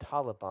that the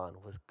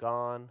Taliban was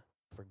gone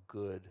for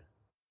good.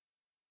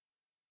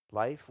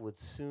 Life would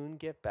soon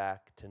get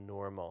back to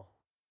normal.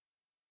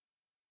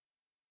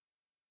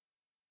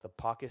 The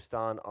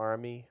Pakistan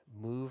army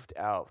moved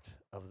out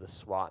of the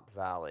Swat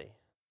Valley.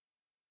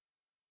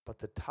 But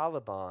the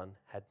Taliban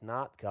had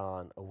not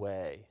gone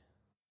away.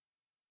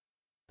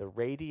 The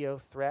radio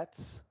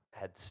threats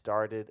had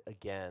started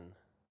again.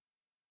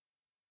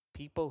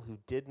 People who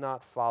did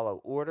not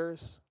follow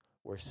orders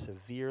were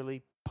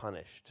severely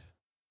punished.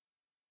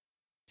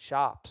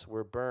 Shops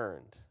were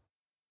burned.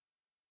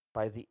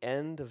 By the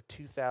end of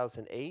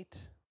 2008,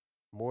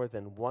 more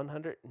than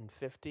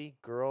 150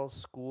 girls'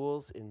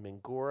 schools in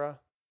Mingora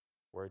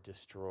were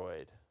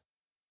destroyed.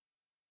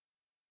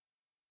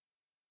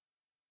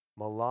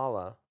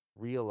 Malala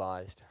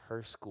realized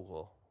her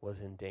school was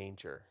in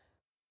danger.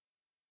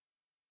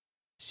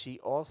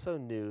 She also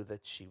knew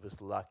that she was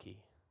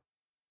lucky.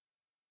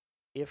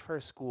 If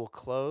her school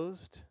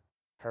closed,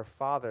 her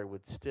father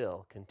would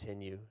still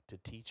continue to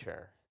teach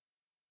her.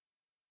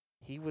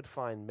 He would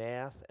find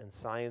math and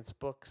science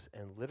books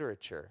and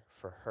literature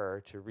for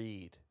her to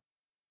read.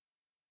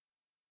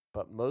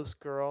 But most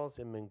girls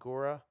in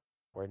Mingora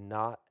were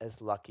not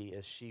as lucky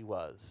as she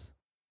was.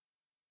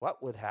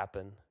 What would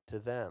happen to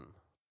them?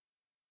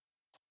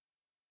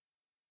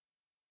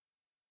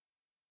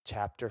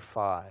 Chapter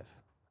 5,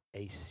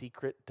 A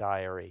Secret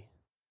Diary,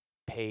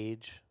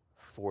 page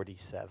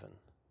 47.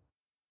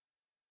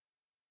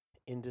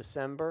 In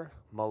December,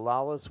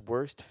 Malala's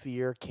worst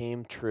fear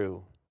came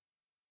true.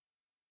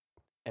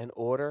 An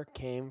order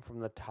came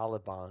from the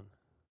Taliban.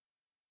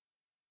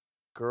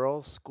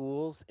 Girls'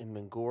 schools in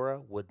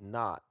Mingora would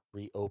not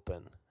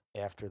reopen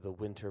after the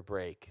winter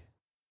break.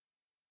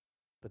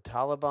 The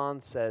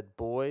Taliban said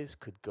boys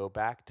could go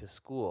back to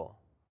school,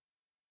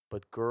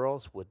 but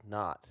girls would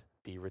not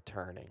be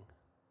returning.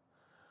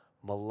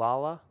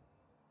 Malala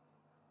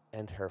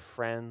and her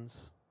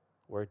friends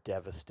were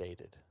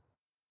devastated.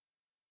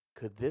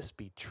 Could this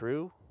be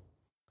true?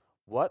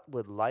 What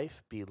would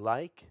life be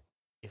like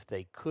if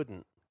they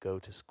couldn't go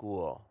to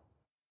school?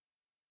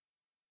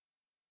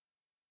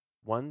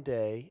 One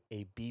day,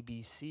 a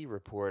BBC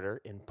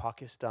reporter in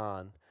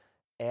Pakistan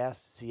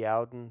asked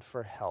Ziauddin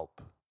for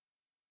help.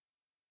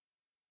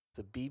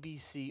 The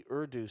BBC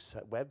Urdu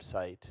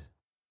website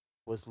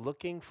was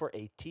looking for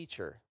a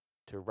teacher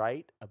to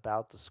write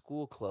about the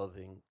school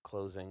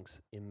closings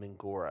in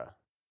Mingora.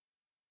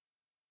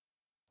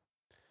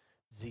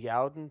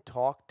 Ziauddin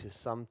talked to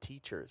some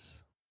teachers,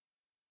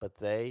 but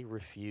they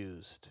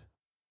refused.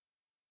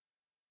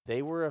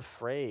 They were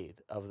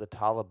afraid of the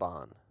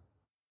Taliban.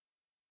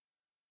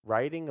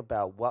 Writing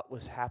about what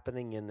was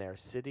happening in their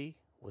city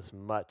was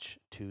much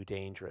too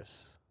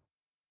dangerous.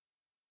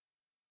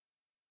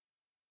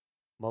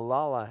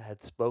 Malala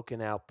had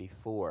spoken out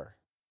before,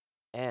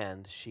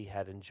 and she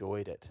had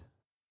enjoyed it.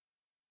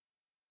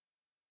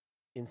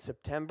 In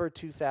September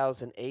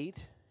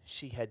 2008,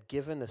 she had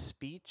given a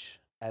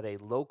speech at a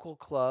local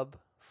club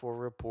for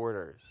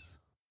reporters.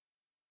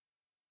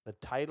 The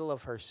title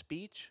of her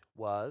speech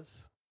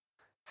was,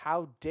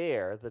 "How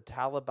Dare the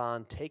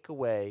Taliban Take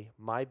Away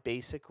My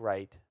Basic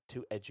Right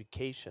to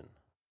Education?"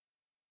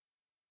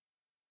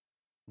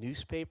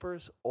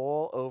 Newspapers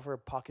all over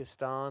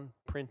Pakistan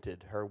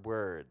printed her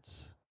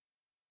words.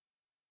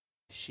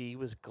 She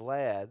was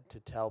glad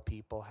to tell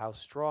people how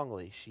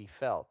strongly she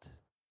felt.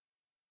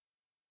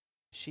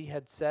 She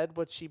had said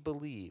what she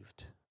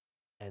believed,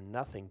 and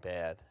nothing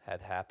bad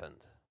had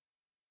happened.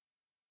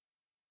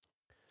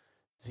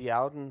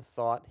 Ziauddin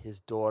thought his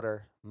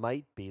daughter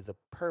might be the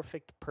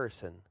perfect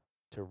person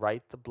to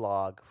write the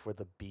blog for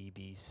the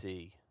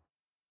BBC.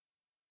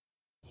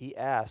 He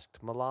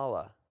asked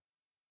Malala.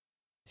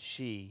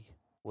 She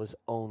was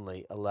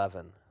only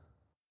 11.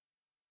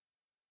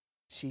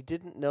 She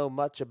didn't know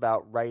much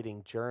about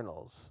writing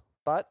journals,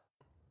 but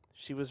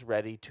she was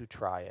ready to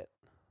try it.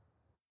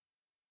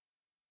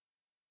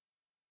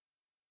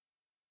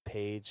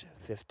 Page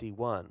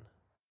 51,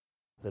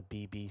 the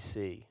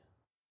BBC.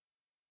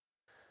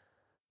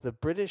 The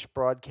British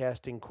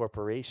Broadcasting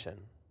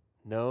Corporation,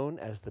 known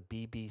as the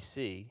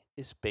BBC,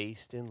 is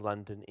based in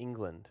London,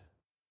 England.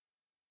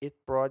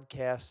 It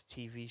broadcasts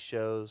TV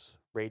shows,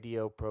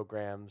 radio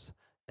programs,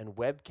 and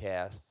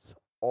webcasts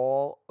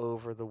all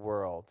over the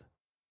world,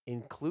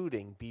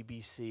 including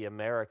BBC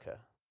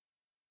America.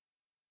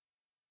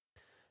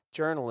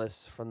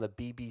 Journalists from the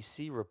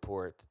BBC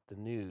report the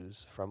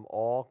news from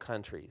all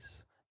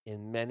countries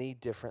in many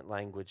different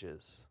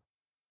languages.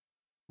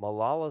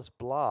 Malala's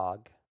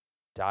blog,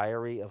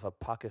 Diary of a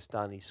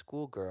Pakistani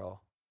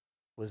Schoolgirl,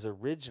 was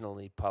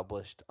originally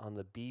published on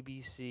the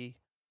BBC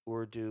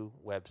Urdu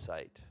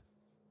website.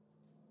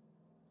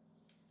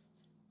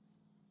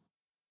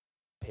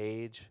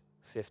 Page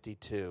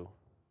 52.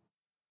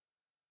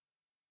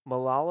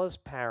 Malala's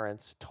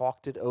parents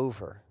talked it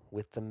over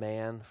with the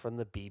man from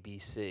the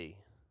BBC.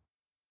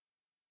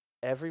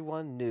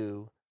 Everyone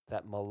knew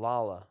that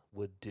Malala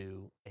would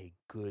do a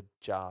good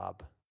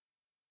job.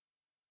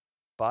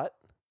 But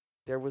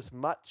there was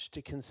much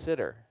to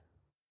consider.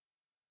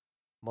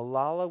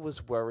 Malala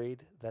was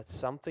worried that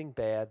something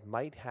bad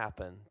might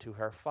happen to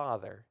her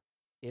father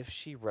if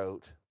she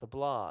wrote the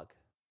blog.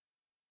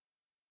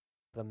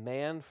 The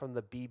man from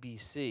the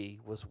BBC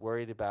was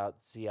worried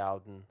about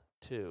Ziauddin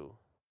too.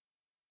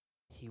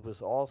 He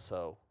was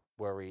also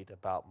worried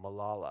about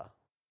Malala.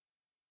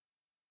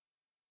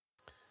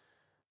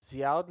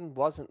 Ziauddin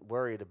wasn't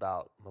worried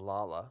about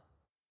Malala.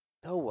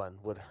 No one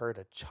would hurt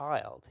a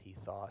child, he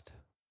thought.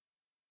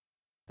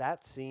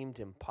 That seemed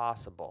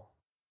impossible,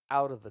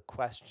 out of the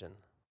question.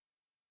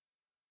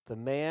 The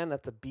man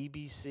at the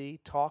BBC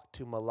talked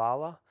to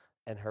Malala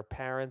and her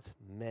parents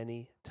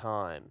many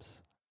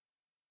times.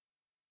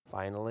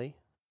 Finally,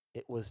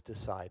 it was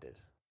decided.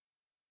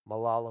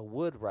 Malala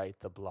would write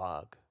the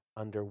blog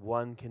under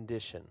one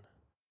condition.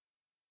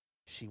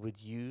 She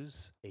would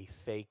use a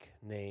fake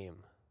name.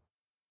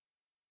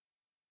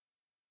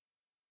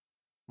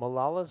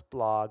 Malala's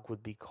blog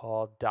would be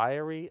called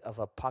Diary of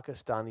a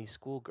Pakistani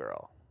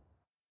Schoolgirl.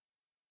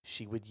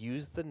 She would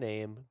use the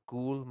name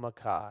Gul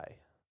Makai.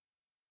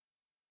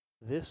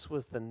 This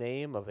was the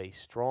name of a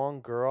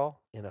strong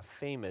girl in a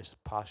famous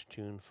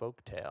Pashtun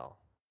folktale.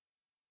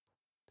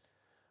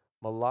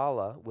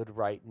 Malala would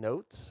write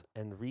notes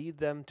and read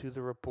them to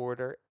the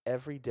reporter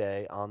every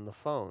day on the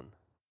phone.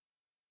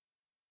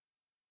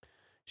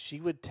 She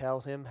would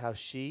tell him how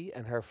she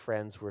and her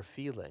friends were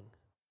feeling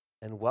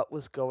and what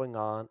was going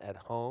on at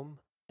home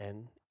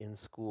and in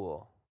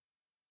school.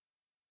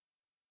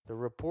 The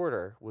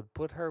reporter would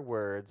put her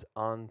words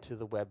onto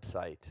the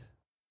website.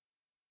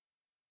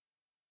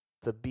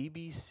 The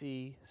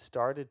BBC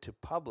started to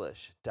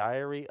publish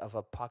Diary of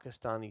a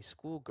Pakistani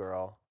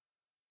Schoolgirl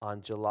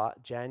on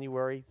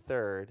January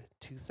 3rd,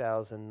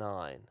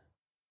 2009,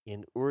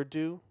 in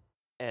Urdu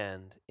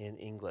and in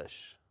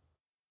English.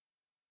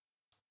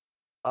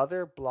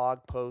 Other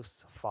blog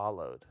posts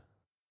followed.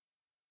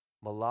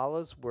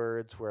 Malala's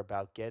words were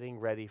about getting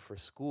ready for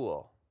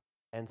school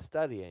and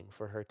studying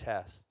for her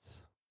tests.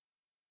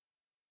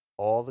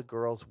 All the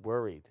girls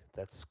worried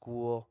that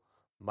school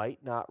might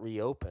not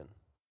reopen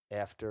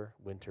after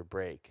winter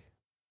break.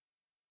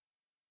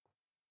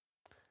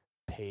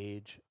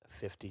 Page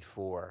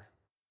 54.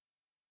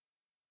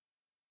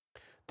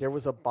 There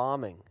was a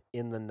bombing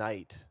in the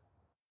night,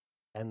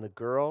 and the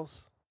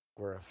girls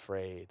were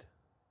afraid.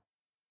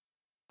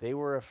 They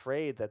were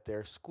afraid that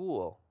their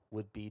school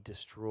would be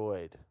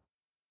destroyed,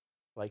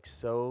 like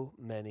so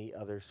many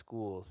other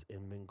schools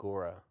in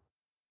Mingora.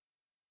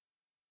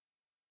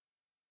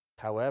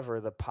 However,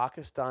 the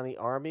Pakistani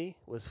army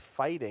was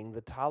fighting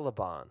the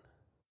Taliban.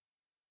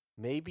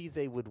 Maybe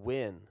they would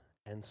win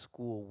and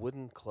school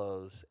wouldn't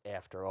close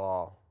after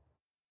all.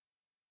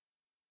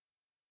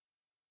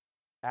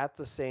 At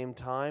the same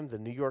time, the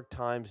New York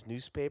Times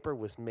newspaper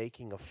was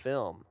making a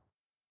film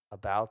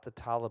about the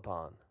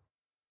Taliban,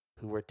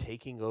 who were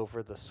taking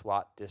over the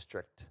Swat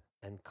district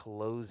and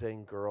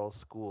closing girls'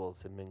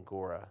 schools in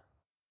Mingora.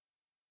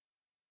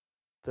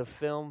 The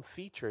film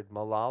featured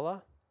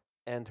Malala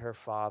and her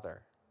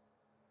father.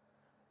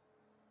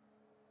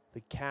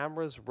 The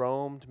cameras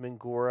roamed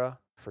Mingora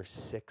for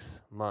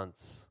 6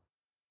 months,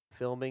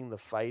 filming the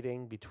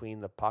fighting between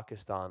the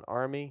Pakistan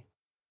army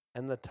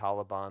and the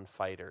Taliban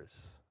fighters.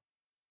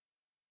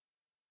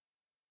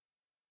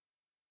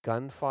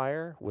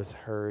 Gunfire was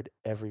heard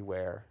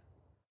everywhere.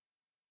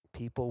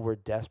 People were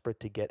desperate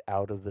to get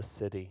out of the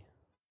city.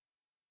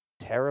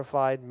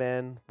 Terrified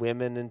men,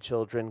 women, and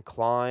children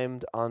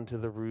climbed onto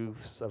the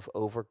roofs of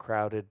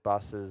overcrowded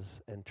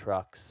buses and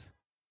trucks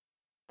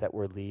that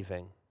were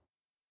leaving.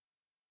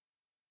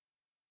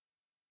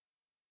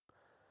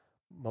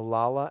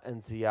 Malala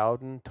and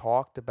Ziauddin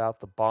talked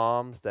about the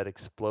bombs that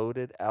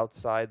exploded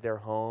outside their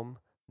home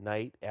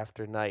night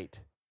after night,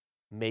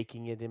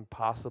 making it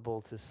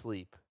impossible to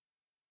sleep.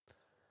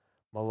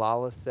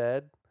 Malala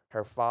said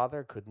her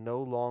father could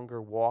no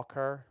longer walk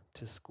her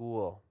to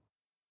school.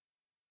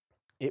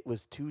 It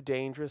was too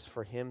dangerous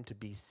for him to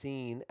be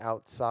seen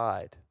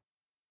outside.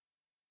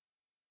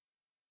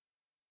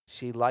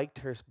 She liked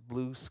her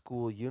blue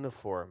school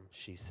uniform,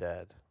 she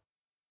said,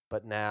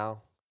 but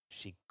now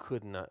she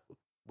could not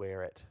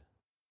wear it.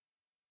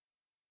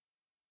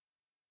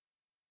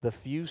 The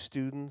few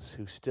students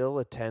who still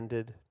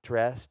attended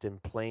dressed in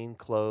plain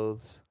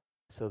clothes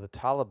so the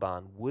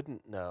Taliban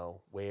wouldn't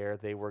know where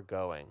they were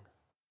going.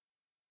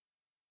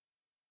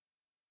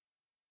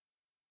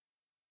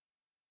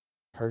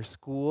 Her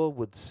school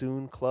would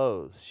soon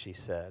close, she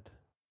said,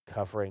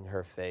 covering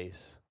her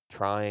face,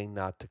 trying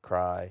not to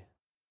cry.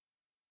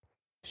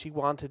 She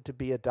wanted to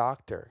be a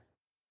doctor.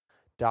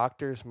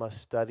 Doctors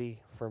must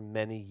study for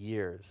many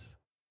years.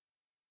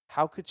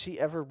 How could she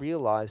ever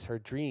realize her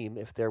dream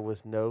if there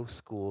was no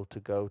school to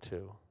go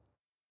to?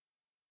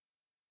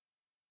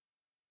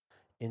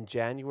 In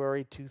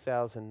January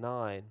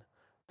 2009,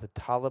 the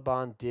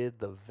Taliban did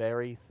the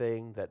very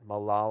thing that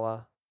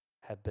Malala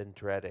had been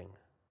dreading.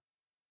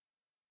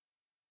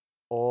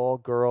 All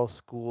girls'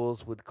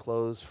 schools would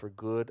close for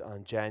good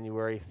on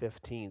January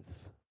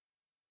 15th.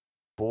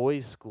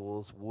 Boys'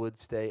 schools would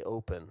stay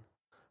open,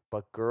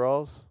 but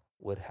girls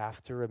would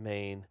have to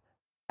remain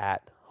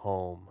at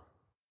home.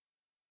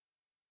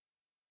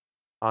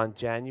 On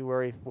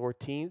January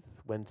 14th,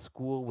 when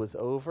school was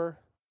over,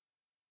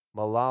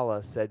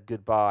 Malala said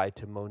goodbye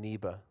to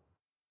Moniba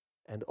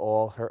and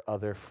all her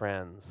other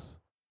friends.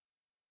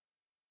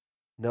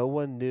 No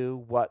one knew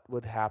what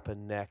would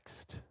happen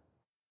next.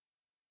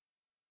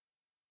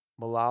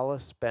 Malala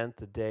spent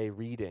the day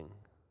reading,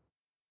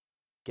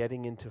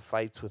 getting into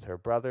fights with her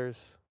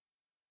brothers,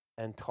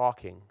 and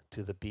talking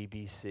to the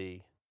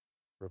BBC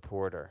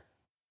reporter.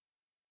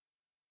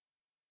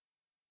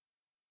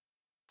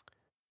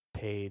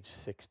 Page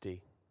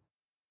 60.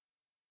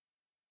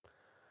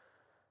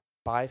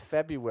 By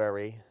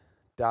February,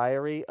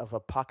 Diary of a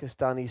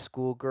Pakistani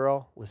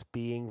Schoolgirl was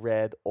being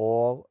read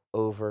all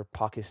over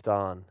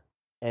Pakistan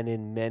and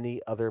in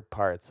many other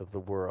parts of the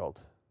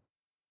world.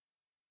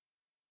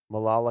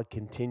 Malala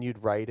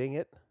continued writing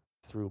it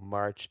through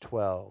March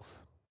 12.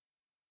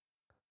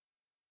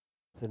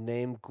 The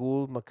name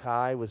Gul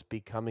Makai was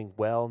becoming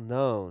well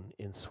known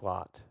in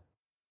Swat.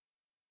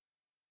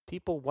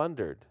 People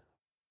wondered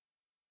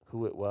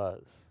who it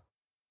was.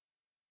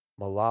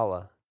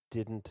 Malala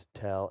didn't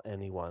tell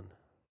anyone.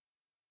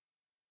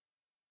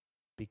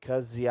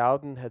 Because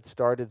Ziauddin had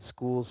started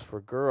schools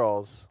for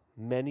girls,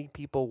 many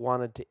people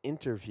wanted to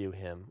interview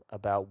him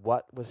about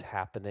what was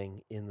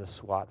happening in the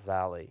Swat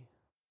Valley.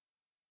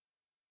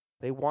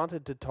 They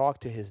wanted to talk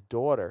to his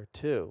daughter,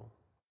 too.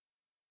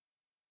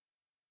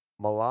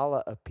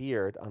 Malala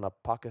appeared on a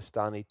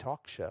Pakistani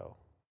talk show.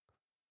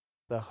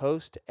 The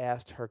host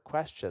asked her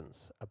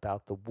questions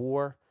about the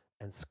war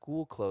and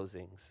school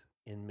closings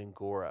in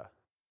Mingora.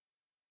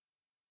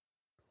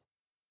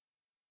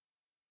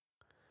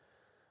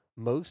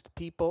 Most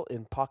people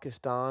in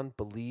Pakistan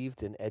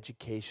believed in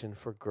education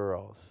for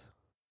girls.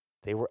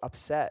 They were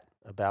upset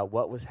about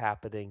what was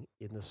happening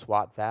in the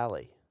Swat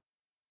Valley.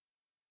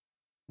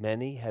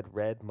 Many had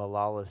read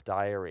Malala's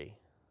diary.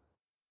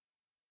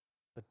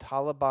 The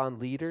Taliban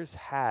leaders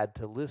had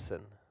to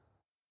listen.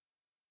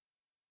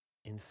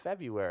 In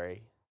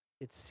February,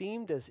 it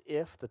seemed as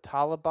if the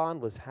Taliban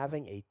was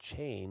having a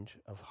change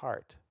of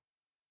heart.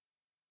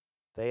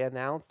 They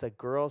announced that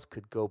girls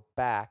could go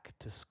back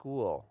to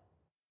school.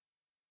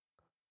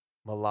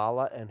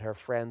 Malala and her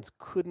friends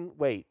couldn't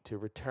wait to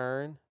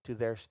return to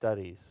their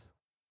studies.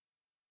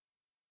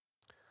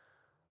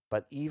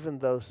 But even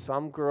though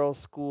some girls'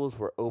 schools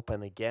were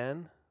open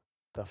again,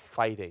 the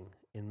fighting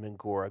in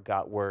Mingora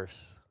got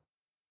worse.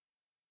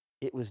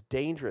 It was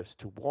dangerous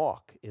to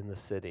walk in the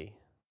city.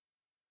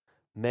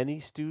 Many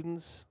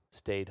students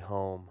stayed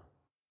home.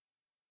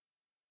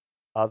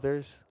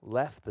 Others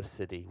left the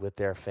city with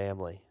their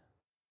family.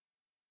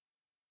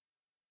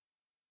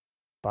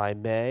 By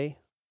May,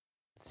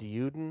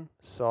 Ziauddin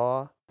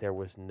saw there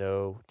was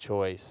no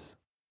choice.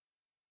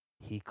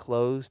 He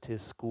closed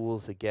his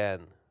schools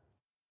again.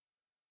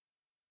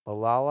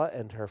 Malala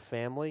and her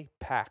family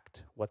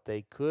packed what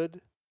they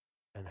could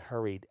and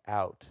hurried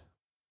out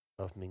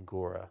of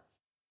Mingora.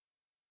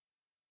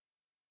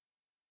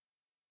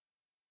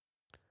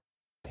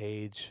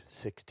 Page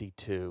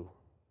 62.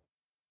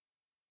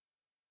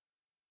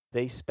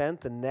 They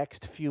spent the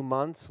next few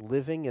months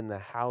living in the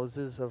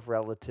houses of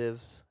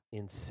relatives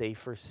in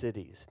safer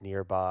cities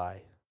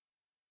nearby.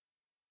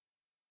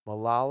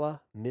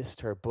 Malala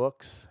missed her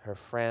books, her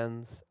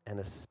friends, and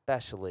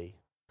especially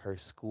her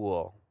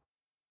school.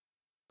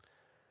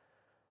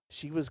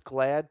 She was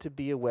glad to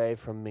be away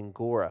from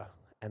Mingora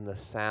and the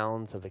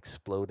sounds of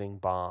exploding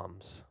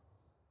bombs.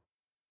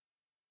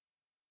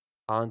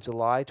 On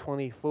July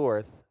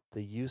 24th,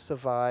 the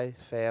Yousafzai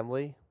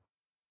family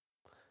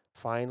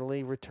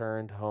finally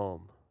returned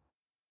home.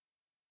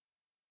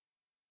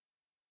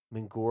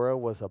 Mingora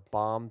was a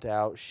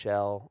bombed-out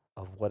shell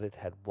of what it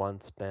had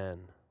once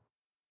been.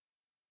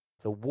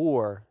 The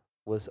war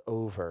was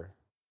over,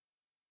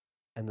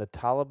 and the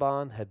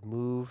Taliban had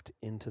moved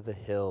into the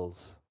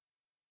hills.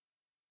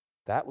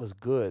 That was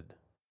good,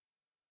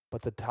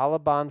 but the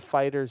Taliban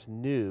fighters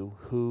knew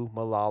who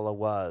Malala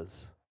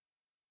was.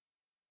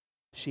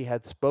 She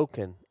had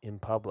spoken in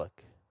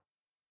public.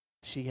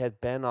 She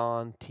had been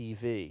on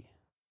TV.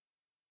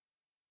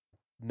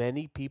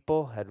 Many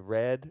people had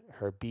read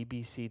her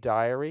BBC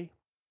diary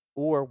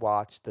or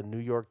watched the New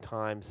York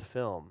Times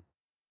film.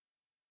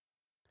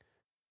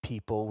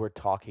 People were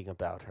talking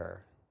about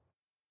her.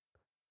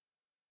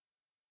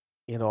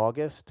 In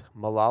August,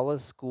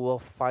 Malala's school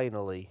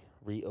finally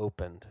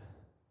reopened.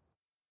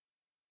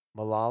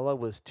 Malala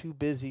was too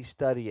busy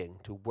studying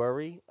to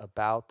worry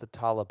about the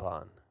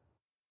Taliban.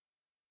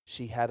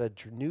 She had a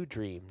new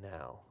dream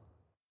now.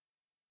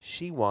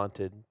 She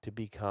wanted to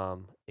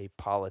become a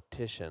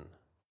politician.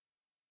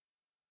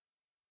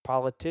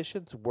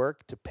 Politicians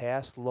work to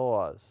pass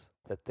laws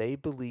that they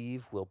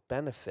believe will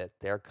benefit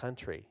their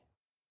country.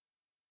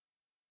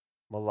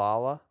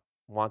 Malala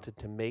wanted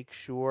to make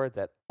sure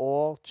that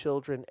all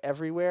children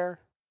everywhere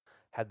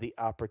had the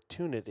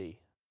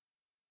opportunity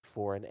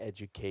for an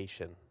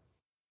education.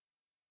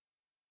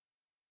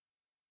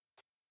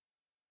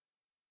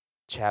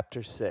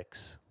 Chapter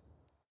 6.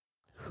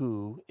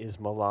 Who is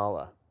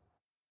Malala?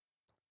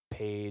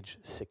 Page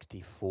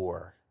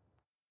 64.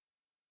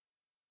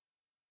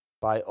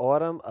 By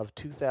autumn of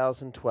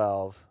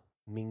 2012,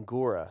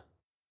 Mingora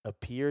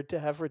appeared to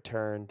have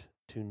returned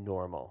to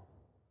normal.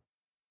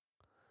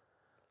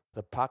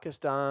 The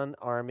Pakistan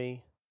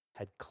army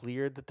had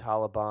cleared the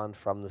Taliban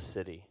from the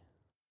city.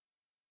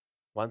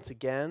 Once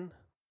again,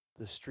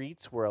 the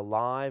streets were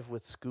alive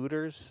with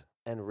scooters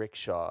and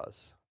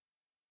rickshaws.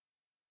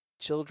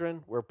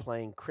 Children were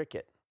playing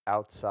cricket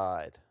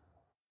outside.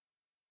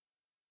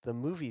 The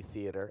movie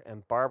theater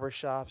and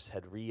barbershops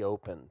had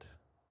reopened.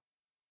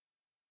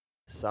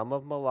 Some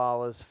of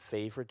Malala's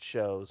favorite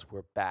shows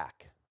were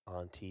back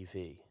on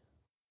TV.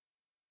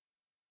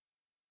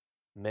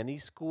 Many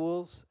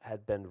schools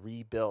had been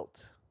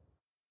rebuilt,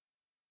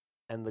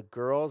 and the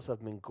girls of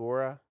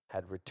Mingora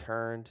had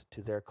returned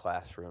to their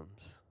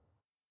classrooms.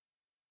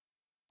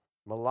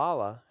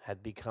 Malala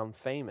had become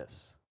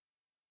famous.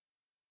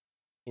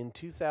 In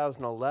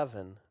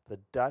 2011, the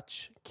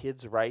Dutch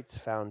Kids' Rights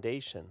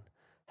Foundation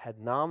had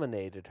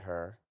nominated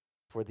her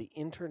for the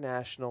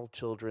International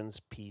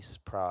Children's Peace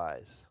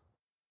Prize.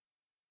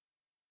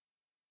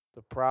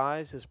 The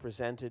prize is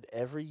presented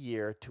every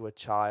year to a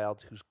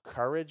child whose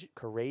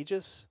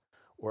courageous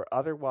or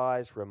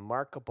otherwise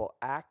remarkable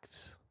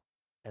acts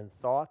and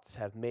thoughts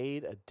have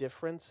made a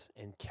difference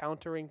in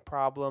countering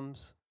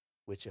problems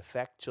which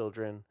affect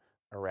children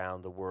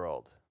around the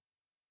world.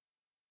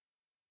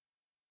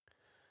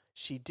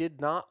 She did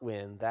not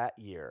win that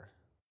year,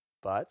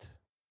 but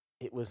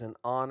it was an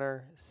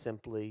honor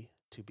simply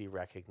to be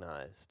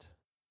recognized.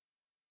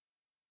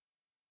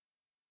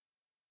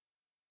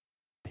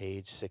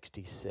 Page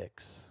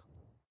 66.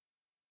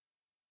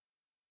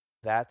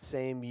 That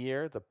same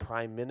year, the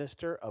Prime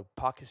Minister of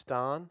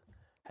Pakistan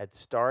had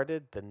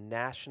started the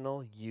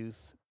National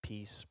Youth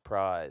Peace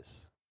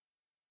Prize.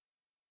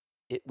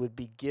 It would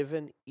be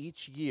given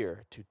each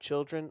year to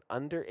children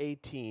under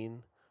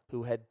 18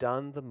 who had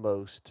done the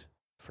most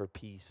for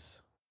peace.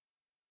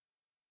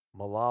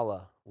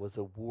 Malala was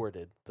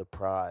awarded the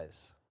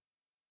prize.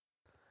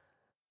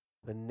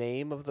 The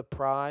name of the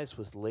prize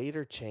was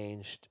later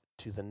changed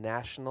to the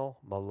National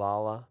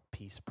Malala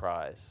Peace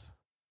Prize.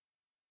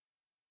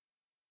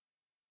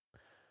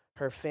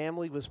 Her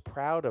family was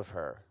proud of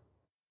her,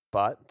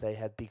 but they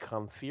had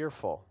become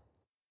fearful.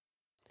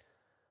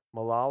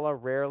 Malala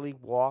rarely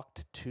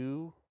walked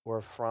to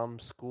or from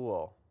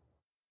school.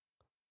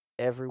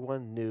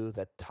 Everyone knew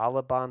that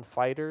Taliban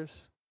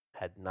fighters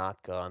had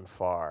not gone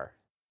far.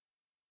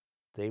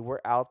 They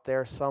were out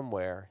there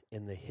somewhere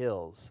in the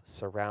hills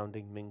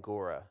surrounding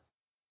Mingora.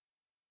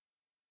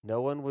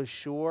 No one was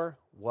sure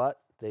what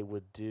they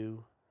would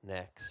do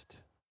next.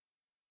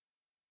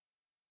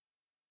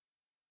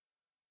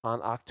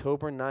 On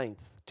October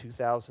 9th,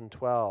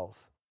 2012,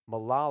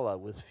 Malala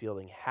was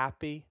feeling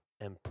happy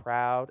and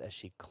proud as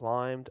she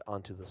climbed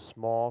onto the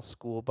small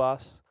school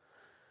bus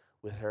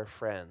with her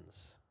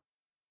friends.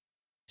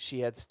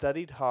 She had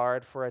studied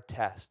hard for a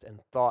test and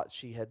thought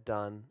she had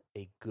done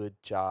a good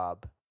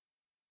job.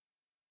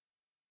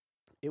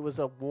 It was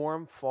a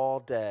warm fall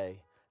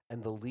day,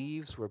 and the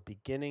leaves were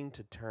beginning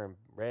to turn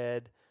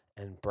red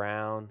and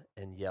brown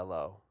and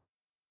yellow.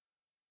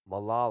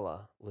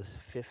 Malala was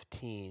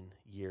 15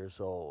 years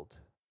old.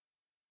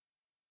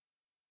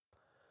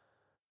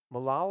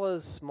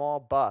 Malala's small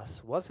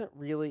bus wasn't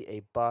really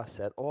a bus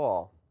at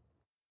all.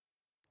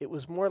 It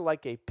was more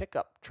like a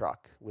pickup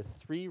truck with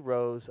 3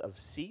 rows of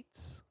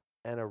seats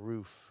and a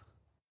roof.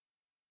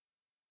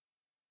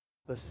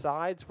 The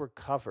sides were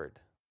covered,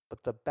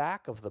 but the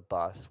back of the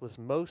bus was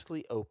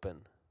mostly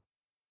open.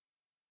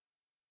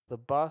 The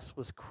bus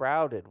was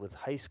crowded with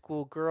high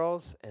school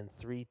girls and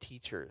 3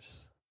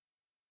 teachers.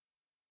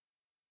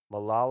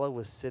 Malala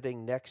was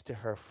sitting next to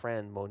her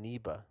friend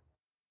Moniba.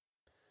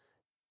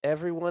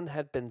 Everyone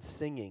had been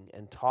singing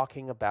and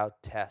talking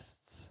about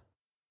tests.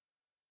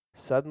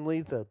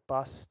 Suddenly the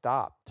bus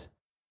stopped,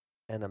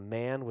 and a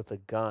man with a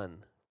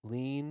gun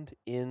leaned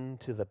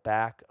into the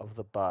back of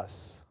the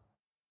bus.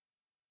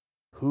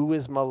 "Who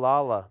is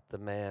Malala?" the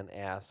man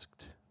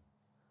asked.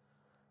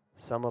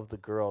 Some of the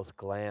girls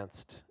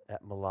glanced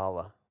at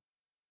Malala.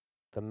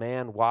 The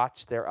man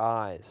watched their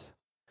eyes.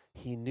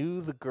 He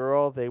knew the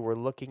girl they were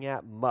looking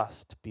at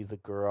must be the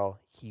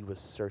girl he was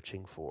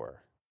searching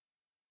for.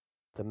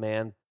 The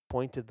man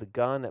pointed the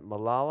gun at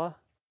Malala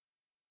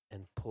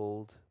and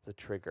pulled the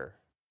trigger.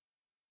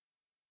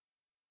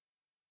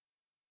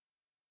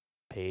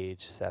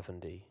 Page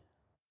 70.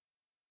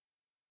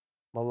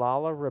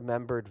 Malala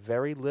remembered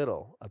very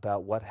little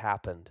about what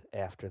happened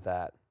after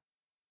that.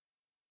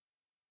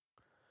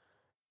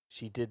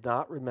 She did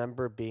not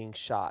remember being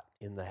shot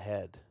in the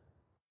head.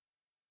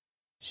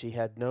 She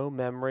had no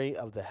memory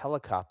of the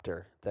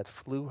helicopter that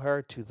flew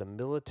her to the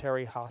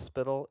military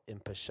hospital in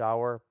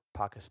Peshawar,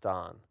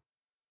 Pakistan,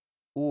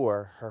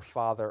 or her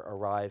father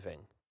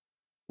arriving,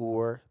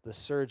 or the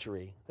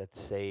surgery that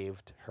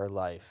saved her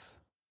life.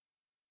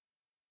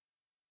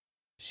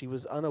 She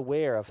was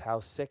unaware of how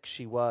sick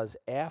she was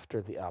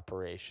after the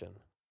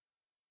operation,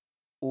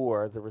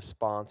 or the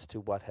response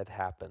to what had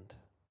happened.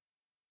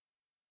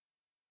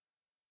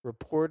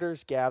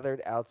 Reporters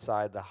gathered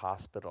outside the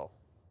hospital.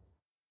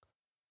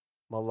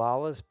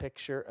 Malala's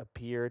picture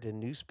appeared in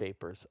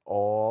newspapers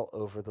all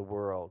over the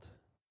world.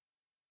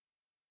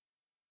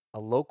 A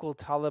local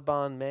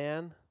Taliban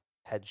man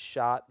had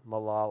shot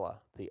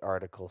Malala, the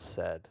article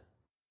said.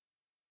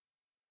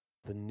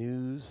 The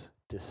news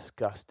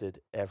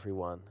disgusted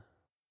everyone.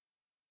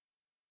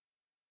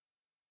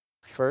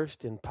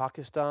 First in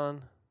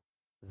Pakistan,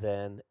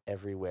 then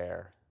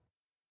everywhere.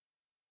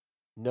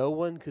 No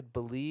one could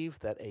believe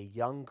that a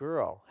young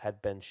girl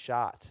had been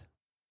shot.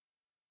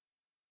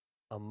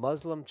 A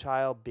Muslim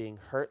child being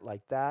hurt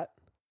like that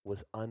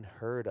was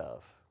unheard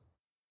of.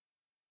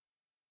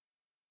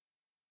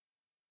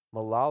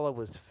 Malala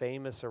was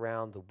famous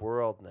around the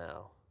world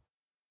now.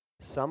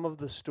 Some of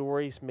the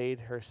stories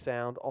made her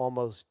sound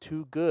almost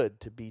too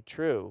good to be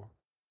true.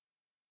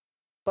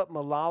 But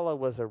Malala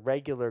was a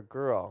regular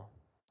girl.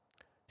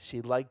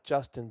 She liked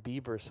Justin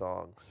Bieber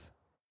songs.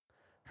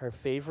 Her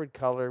favorite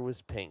color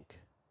was pink.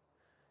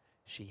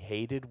 She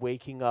hated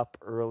waking up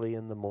early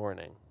in the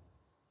morning.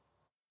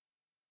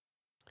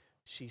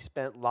 She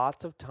spent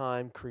lots of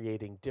time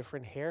creating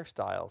different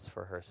hairstyles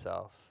for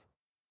herself.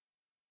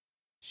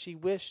 She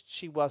wished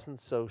she wasn't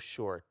so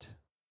short.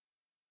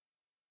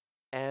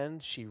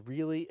 And she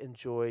really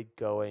enjoyed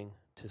going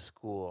to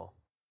school,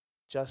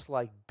 just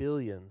like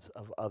billions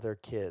of other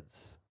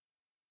kids.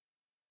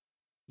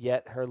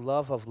 Yet her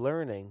love of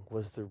learning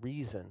was the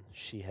reason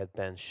she had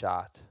been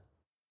shot.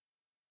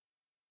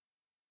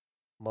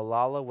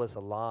 Malala was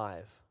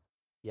alive,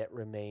 yet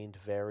remained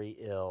very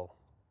ill.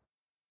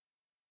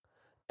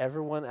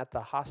 Everyone at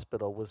the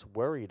hospital was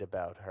worried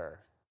about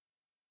her.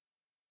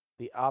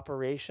 The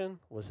operation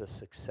was a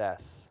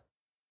success.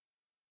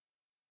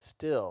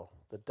 Still,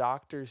 the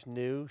doctors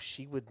knew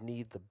she would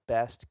need the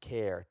best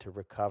care to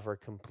recover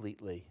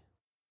completely.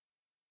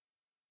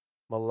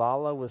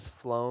 Malala was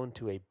flown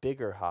to a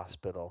bigger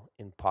hospital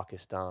in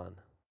Pakistan.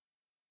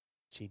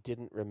 She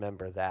didn't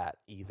remember that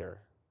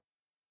either.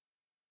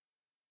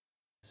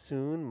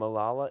 Soon,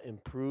 Malala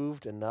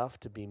improved enough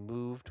to be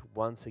moved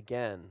once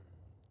again,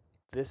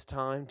 this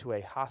time to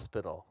a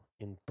hospital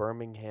in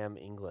Birmingham,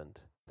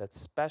 England, that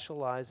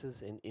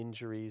specializes in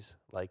injuries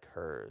like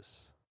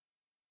hers.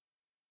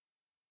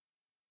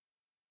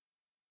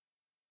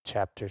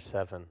 Chapter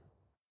 7.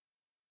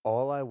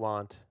 All I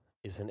Want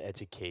is an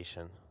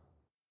Education.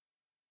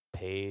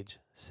 Page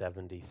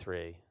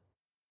 73.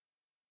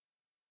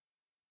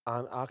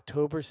 On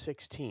October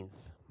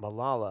 16th,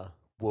 Malala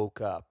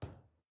woke up.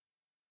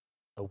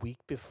 A week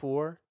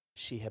before,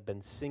 she had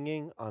been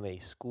singing on a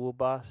school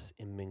bus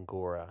in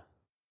Mingora.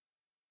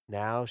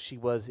 Now she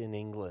was in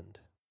England,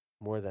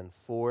 more than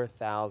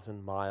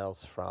 4,000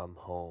 miles from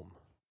home.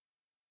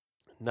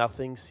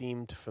 Nothing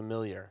seemed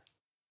familiar.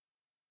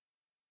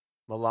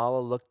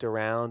 Malala looked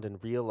around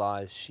and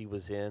realized she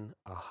was in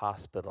a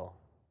hospital.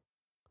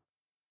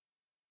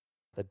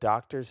 The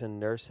doctors and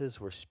nurses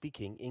were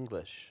speaking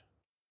English.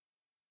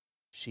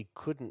 She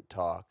couldn't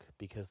talk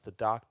because the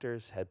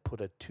doctors had put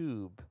a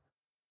tube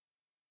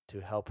to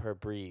help her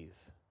breathe.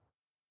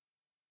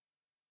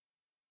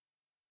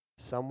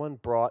 Someone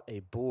brought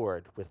a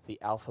board with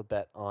the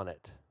alphabet on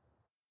it.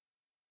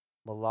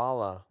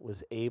 Malala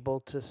was able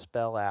to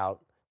spell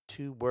out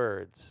 2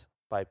 words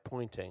by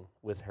pointing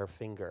with her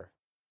finger: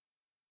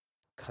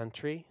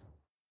 country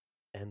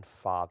and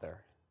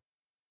father.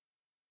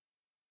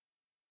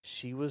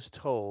 She was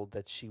told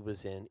that she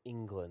was in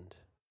England.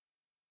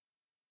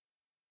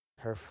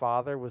 Her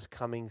father was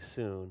coming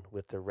soon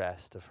with the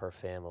rest of her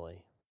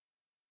family.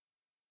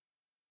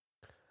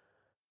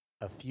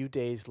 A few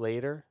days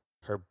later,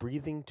 her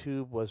breathing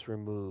tube was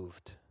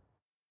removed.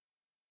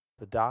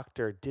 The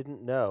doctor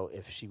didn't know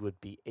if she would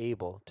be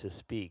able to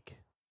speak.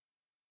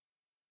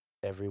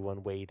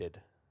 Everyone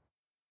waited.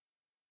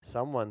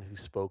 Someone who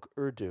spoke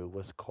Urdu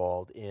was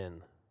called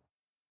in.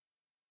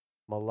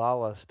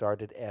 Malala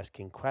started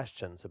asking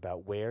questions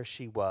about where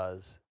she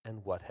was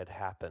and what had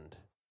happened.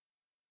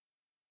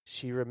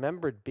 She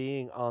remembered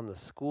being on the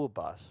school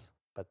bus,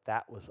 but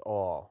that was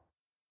all.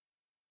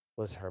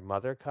 Was her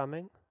mother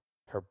coming?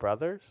 Her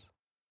brothers?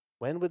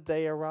 When would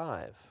they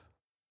arrive?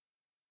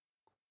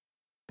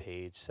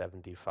 Page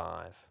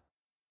 75.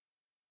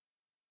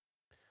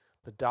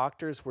 The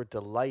doctors were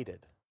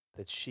delighted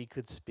that she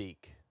could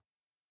speak.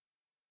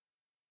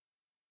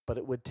 But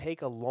it would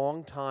take a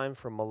long time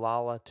for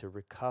Malala to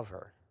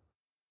recover.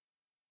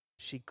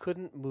 She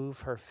couldn't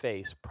move her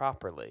face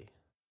properly.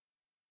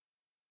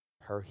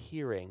 Her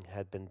hearing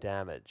had been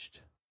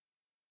damaged.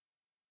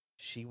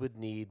 She would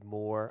need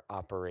more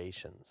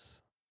operations.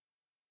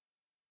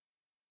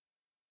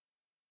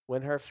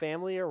 When her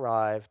family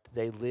arrived,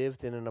 they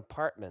lived in an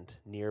apartment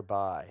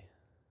nearby.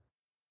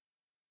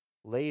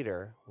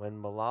 Later, when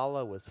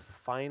Malala was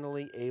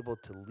finally able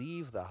to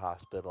leave the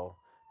hospital,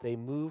 they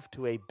moved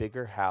to a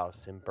bigger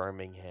house in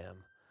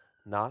Birmingham,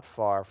 not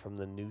far from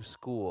the new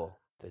school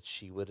that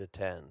she would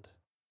attend.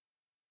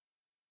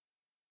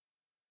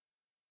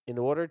 In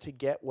order to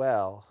get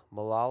well,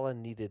 Malala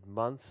needed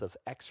months of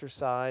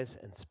exercise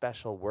and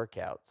special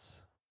workouts.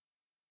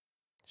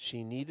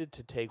 She needed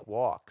to take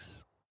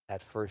walks,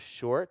 at first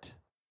short,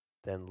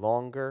 then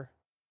longer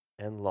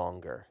and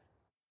longer.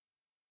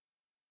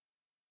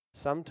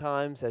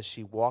 Sometimes as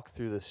she walked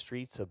through the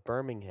streets of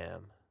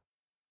Birmingham,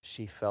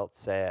 she felt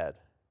sad.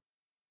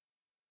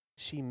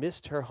 She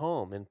missed her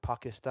home in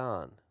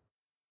Pakistan.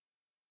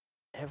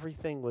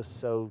 Everything was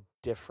so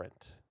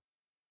different.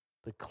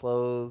 The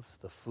clothes,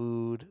 the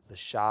food, the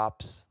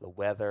shops, the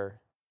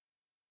weather.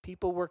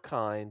 People were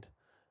kind,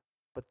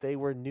 but they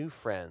were new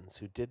friends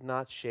who did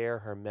not share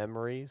her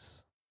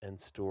memories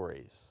and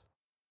stories.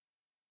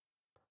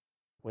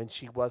 When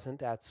she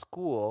wasn't at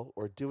school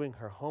or doing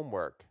her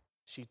homework,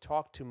 she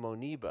talked to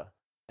Moniba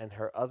and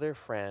her other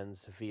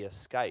friends via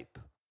Skype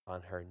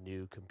on her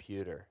new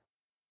computer.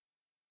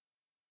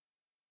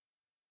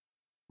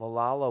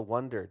 Malala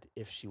wondered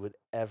if she would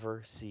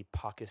ever see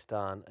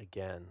Pakistan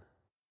again.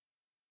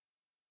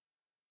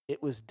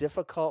 It was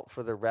difficult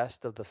for the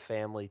rest of the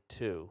family,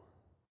 too.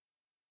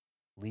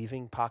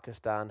 Leaving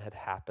Pakistan had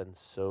happened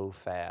so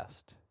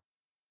fast.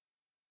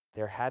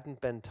 There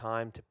hadn't been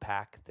time to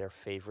pack their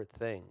favorite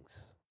things.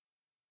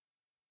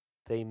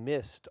 They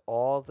missed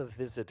all the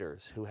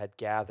visitors who had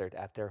gathered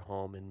at their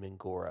home in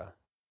Mingora.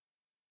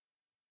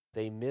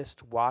 They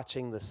missed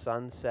watching the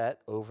sunset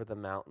over the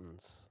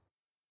mountains.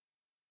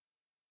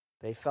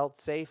 They felt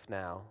safe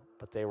now,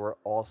 but they were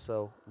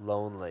also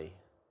lonely.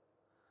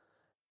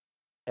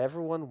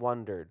 Everyone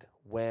wondered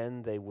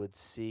when they would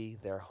see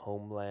their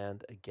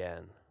homeland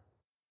again.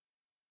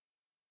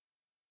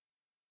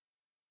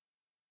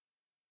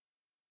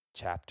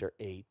 Chapter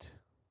 8.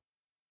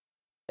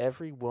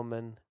 Every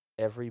woman,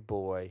 every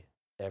boy,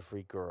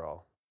 every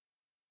girl.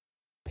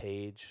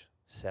 Page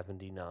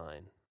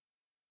 79.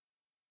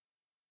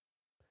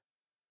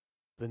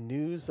 The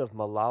news of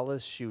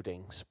Malala's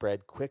shooting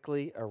spread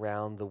quickly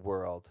around the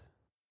world.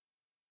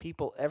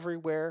 People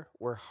everywhere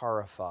were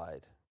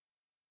horrified.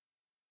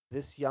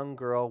 This young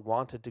girl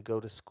wanted to go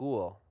to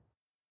school.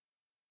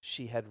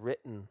 She had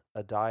written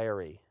a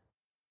diary.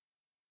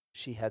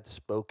 She had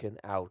spoken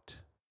out.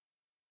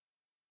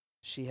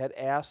 She had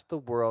asked the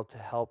world to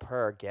help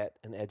her get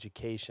an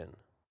education.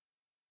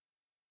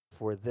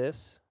 For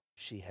this,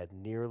 she had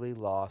nearly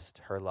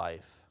lost her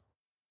life.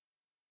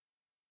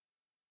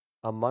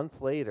 A month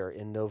later,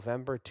 in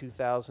November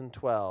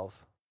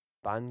 2012,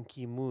 Ban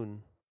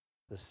Ki-moon,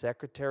 the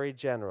Secretary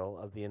General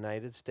of the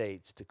United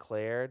States,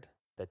 declared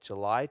that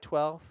July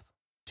 12,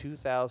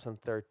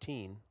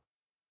 2013,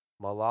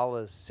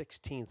 Malala's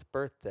 16th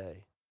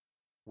birthday,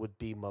 would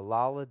be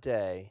Malala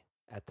Day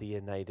at the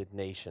United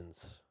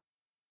Nations.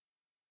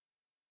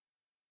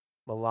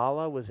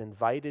 Malala was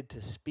invited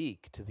to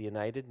speak to the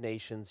United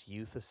Nations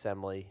Youth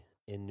Assembly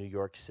in New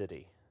York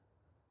City.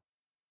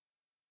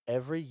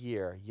 Every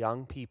year,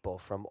 young people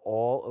from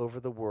all over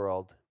the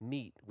world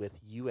meet with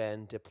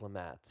UN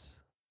diplomats.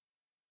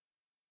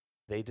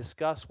 They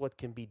discuss what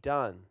can be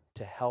done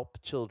to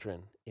help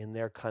children in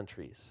their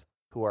countries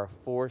who are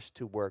forced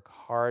to work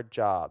hard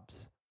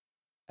jobs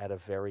at a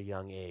very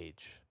young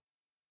age,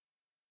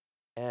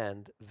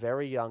 and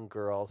very young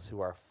girls who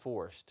are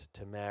forced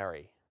to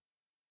marry.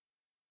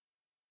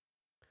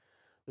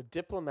 The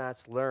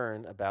diplomats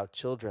learn about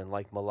children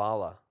like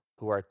Malala,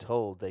 who are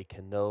told they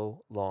can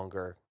no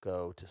longer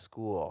go to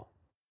school.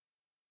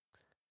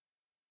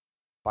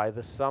 By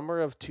the summer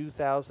of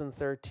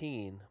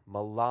 2013,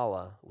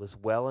 Malala was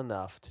well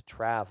enough to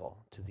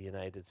travel to the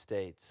United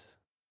States.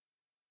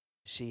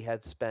 She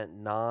had spent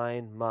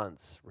 9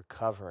 months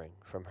recovering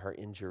from her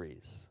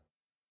injuries.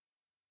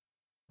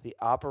 The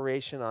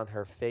operation on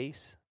her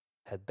face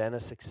had been a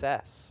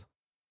success.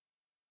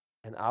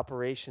 An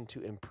operation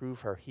to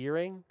improve her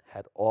hearing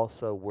had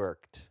also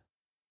worked.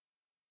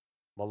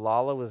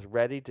 Malala was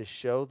ready to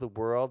show the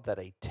world that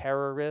a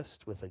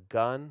terrorist with a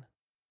gun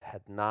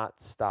had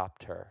not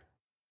stopped her.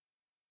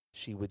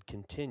 She would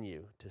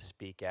continue to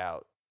speak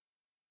out.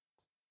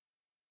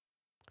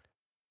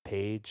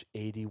 Page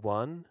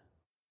 81,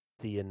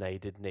 the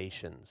United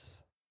Nations.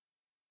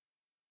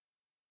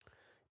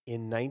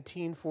 In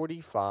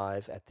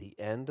 1945, at the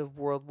end of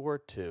World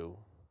War II,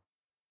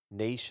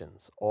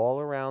 nations all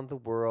around the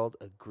world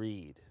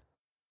agreed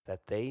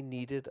that they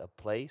needed a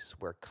place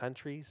where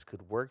countries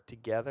could work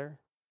together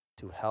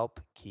to help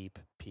keep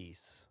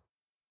peace.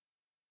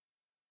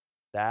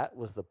 That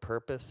was the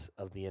purpose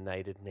of the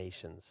United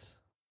Nations.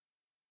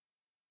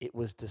 It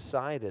was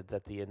decided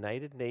that the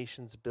United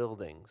Nations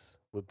buildings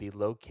would be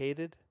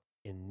located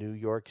in New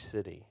York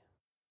City.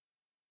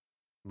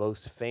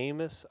 Most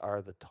famous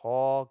are the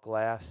tall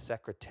glass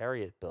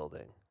Secretariat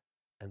building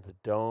and the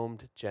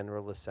domed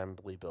General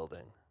Assembly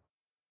building.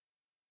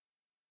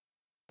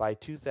 By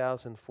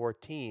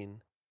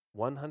 2014,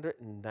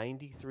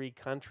 193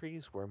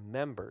 countries were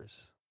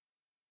members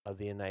of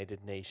the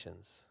United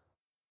Nations.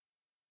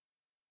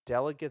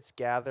 Delegates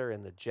gather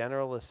in the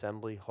General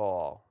Assembly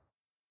Hall.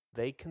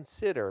 They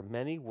consider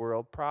many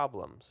world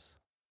problems: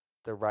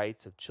 the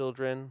rights of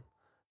children,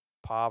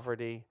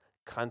 poverty,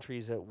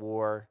 countries at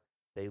war.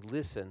 They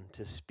listen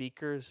to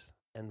speakers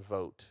and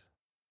vote.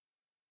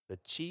 The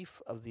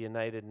chief of the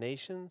United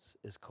Nations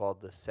is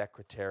called the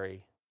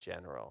Secretary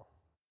General.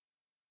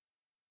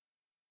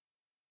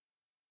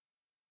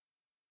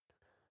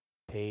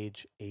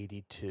 Page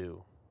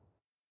 82.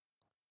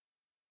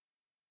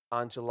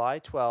 On July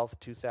 12,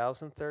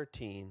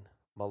 2013,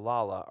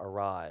 Malala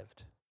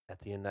arrived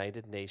at the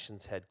United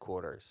Nations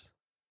headquarters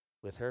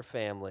with her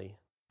family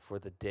for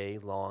the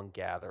day-long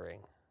gathering.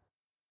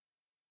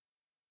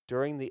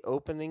 During the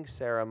opening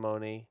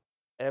ceremony,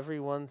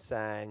 everyone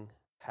sang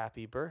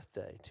 "Happy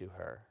Birthday" to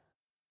her.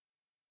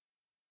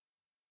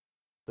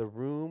 The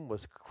room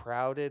was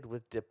crowded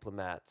with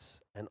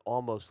diplomats and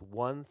almost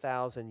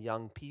 1,000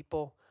 young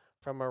people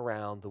from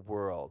around the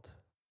world.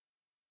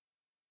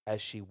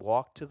 As she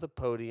walked to the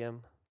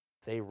podium,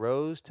 they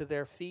rose to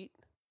their feet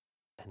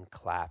and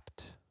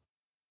clapped.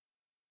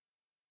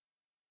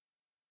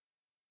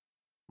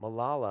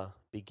 Malala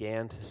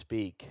began to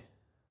speak.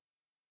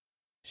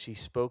 She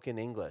spoke in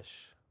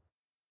English.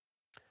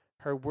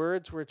 Her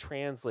words were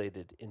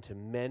translated into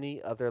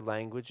many other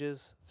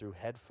languages through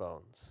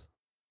headphones.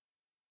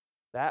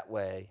 That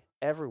way,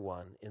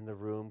 everyone in the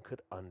room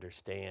could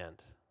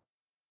understand.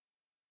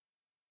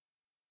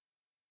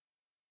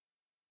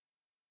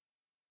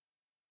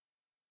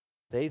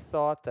 They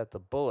thought that the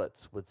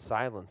bullets would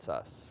silence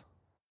us,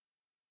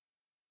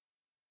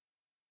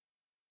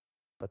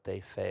 but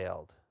they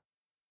failed,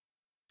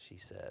 she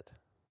said.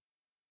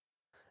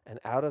 And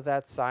out of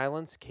that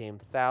silence came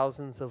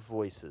thousands of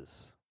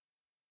voices.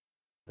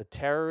 The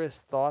terrorists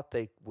thought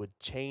they would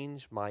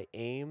change my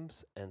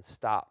aims and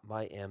stop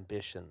my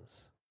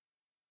ambitions.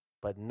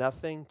 But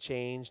nothing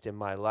changed in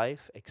my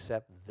life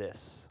except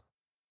this.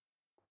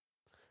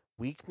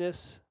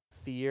 Weakness,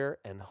 fear,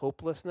 and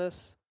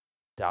hopelessness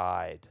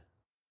died.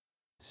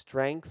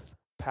 Strength,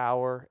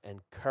 power,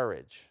 and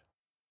courage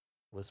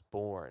was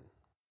born.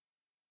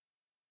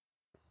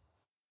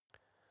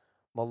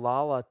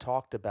 Malala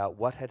talked about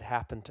what had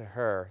happened to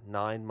her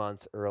 9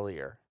 months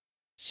earlier.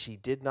 She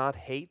did not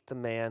hate the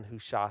man who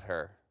shot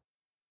her.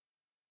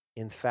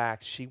 In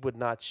fact, she would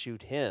not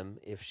shoot him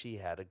if she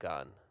had a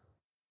gun.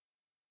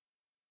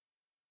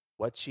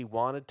 What she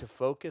wanted to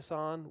focus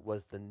on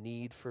was the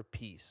need for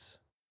peace.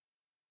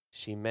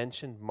 She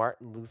mentioned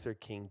Martin Luther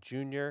King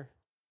Jr.,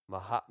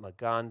 Mahatma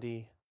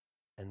Gandhi,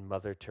 and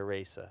Mother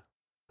Teresa,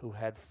 who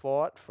had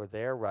fought for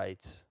their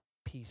rights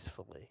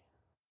peacefully.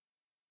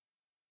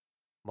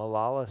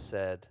 Malala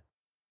said,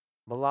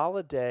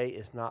 "Malala Day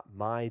is not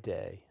my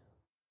day.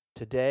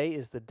 Today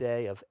is the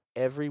day of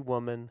every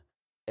woman,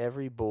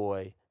 every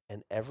boy,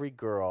 and every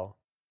girl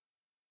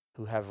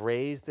who have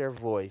raised their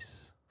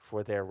voice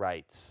for their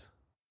rights."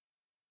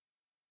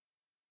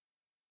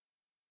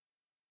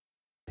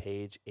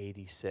 Page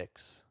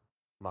 86,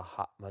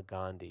 Mahatma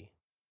Gandhi,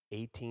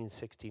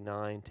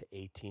 1869 to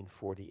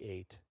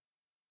 1848.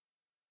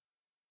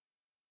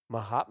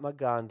 Mahatma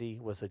Gandhi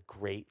was a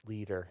great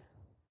leader.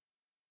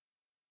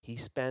 He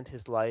spent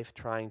his life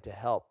trying to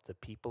help the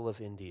people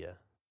of India.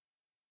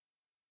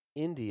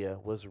 India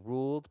was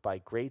ruled by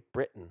Great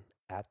Britain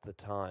at the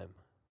time.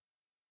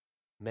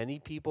 Many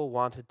people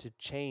wanted to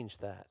change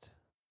that.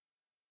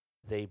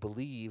 They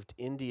believed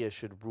India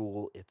should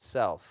rule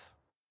itself.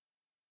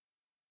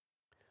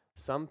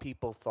 Some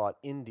people thought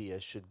India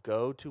should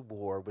go to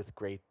war with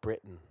Great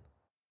Britain.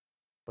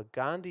 But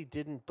Gandhi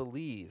didn't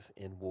believe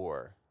in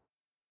war.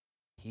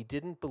 He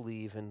didn't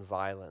believe in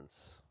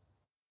violence.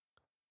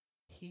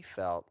 He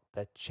felt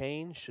that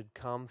change should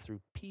come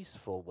through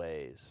peaceful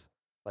ways,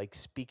 like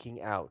speaking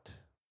out.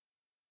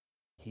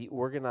 He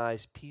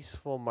organized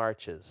peaceful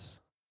marches.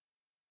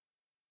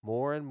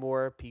 More and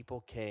more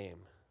people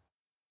came.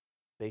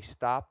 They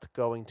stopped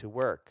going to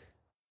work.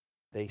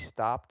 They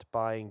stopped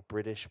buying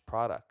British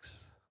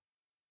products.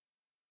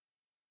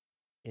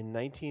 In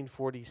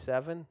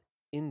 1947,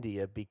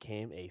 India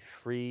became a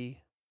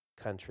free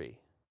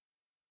country.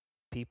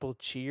 People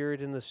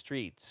cheered in the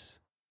streets.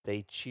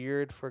 They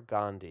cheered for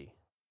Gandhi,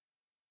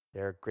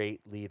 their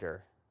great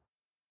leader.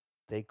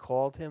 They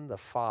called him the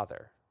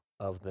father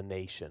of the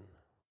nation.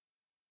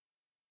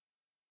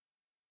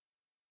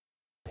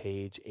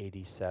 Page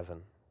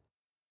 87.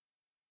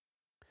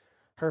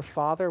 Her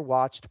father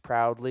watched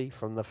proudly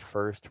from the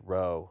first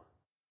row.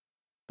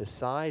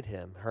 Beside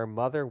him, her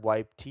mother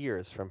wiped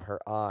tears from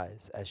her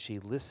eyes as she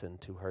listened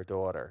to her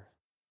daughter.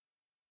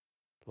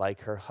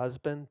 Like her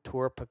husband,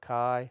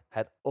 Turpakai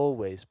had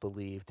always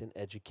believed in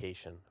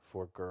education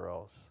for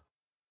girls.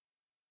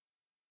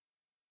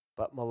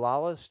 But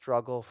Malala's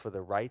struggle for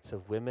the rights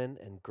of women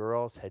and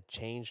girls had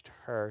changed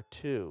her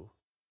too.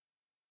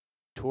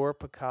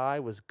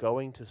 Turpakai was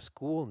going to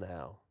school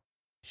now.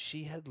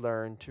 She had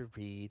learned to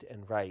read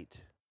and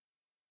write.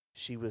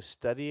 She was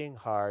studying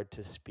hard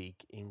to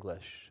speak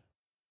English.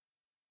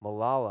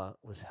 Malala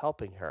was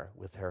helping her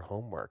with her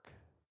homework.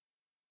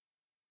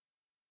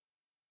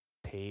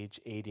 Page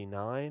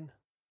 89,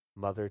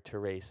 Mother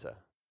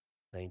Teresa,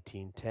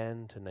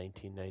 1910 to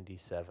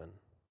 1997.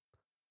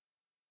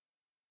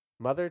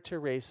 Mother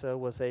Teresa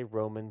was a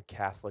Roman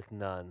Catholic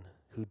nun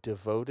who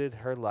devoted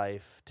her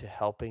life to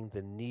helping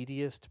the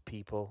neediest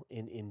people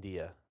in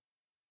India.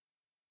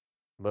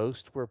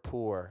 Most were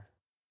poor.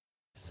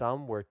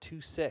 Some were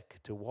too sick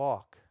to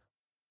walk.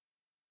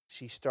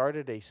 She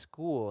started a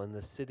school in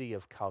the city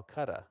of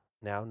Calcutta,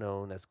 now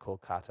known as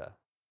Kolkata,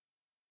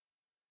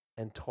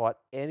 and taught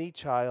any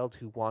child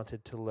who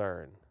wanted to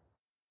learn.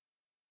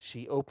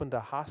 She opened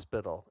a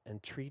hospital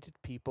and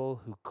treated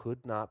people who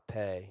could not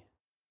pay.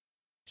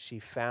 She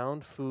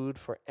found food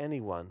for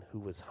anyone who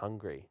was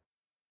hungry,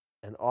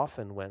 and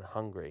often went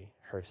hungry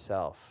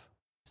herself,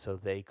 so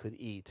they could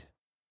eat.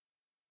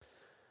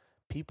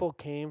 People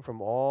came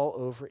from all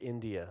over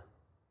India.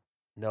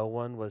 No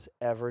one was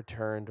ever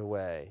turned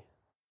away.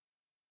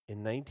 In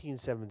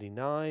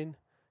 1979,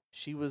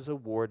 she was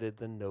awarded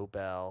the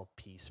Nobel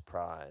Peace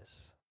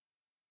Prize.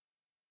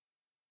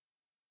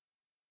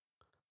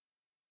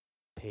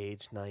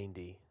 Page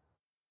 90.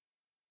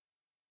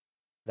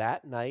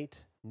 That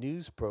night,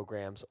 news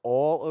programs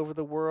all over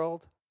the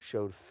world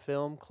showed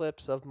film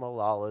clips of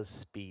Malala's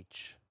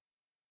speech.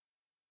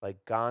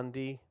 Like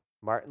Gandhi,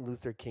 Martin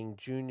Luther King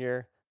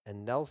Jr.,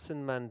 and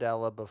Nelson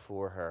Mandela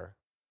before her,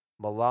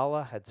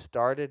 Malala had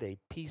started a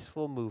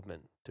peaceful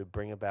movement to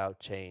bring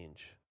about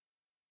change.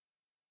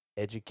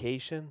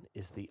 Education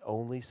is the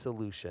only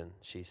solution,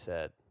 she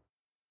said.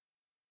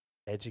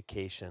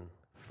 Education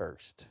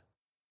first.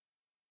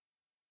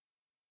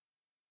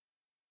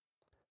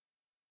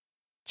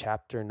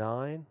 Chapter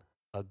 9,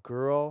 A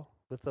Girl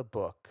with a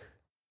Book.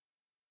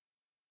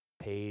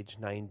 Page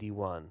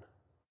 91.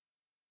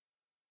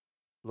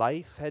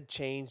 Life had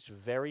changed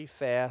very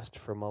fast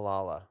for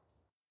Malala.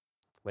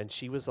 When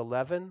she was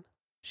 11,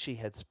 she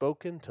had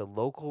spoken to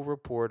local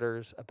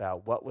reporters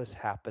about what was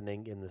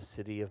happening in the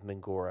city of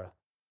Mingora.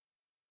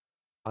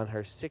 On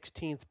her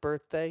 16th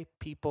birthday,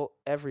 people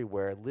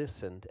everywhere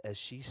listened as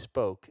she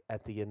spoke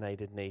at the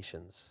United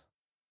Nations.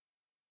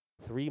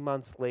 3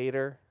 months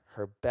later,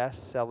 her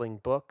best-selling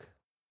book,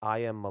 I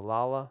Am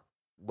Malala,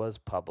 was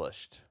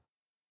published.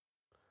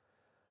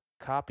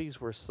 Copies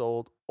were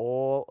sold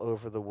all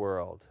over the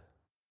world.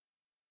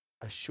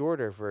 A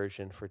shorter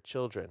version for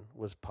children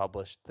was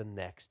published the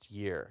next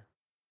year.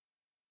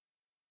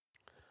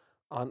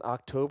 On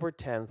October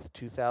 10,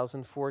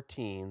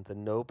 2014, the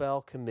Nobel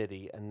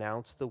Committee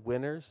announced the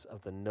winners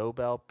of the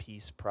Nobel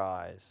Peace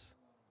Prize.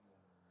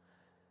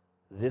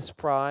 This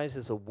prize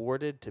is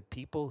awarded to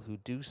people who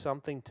do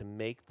something to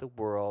make the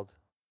world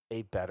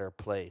a better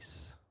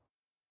place.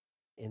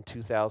 In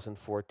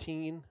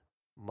 2014,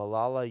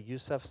 Malala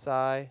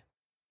Yousafzai,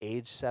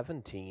 age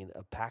 17,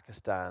 of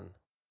Pakistan,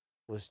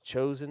 was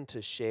chosen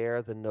to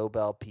share the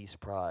Nobel Peace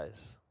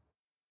Prize.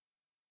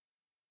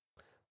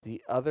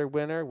 The other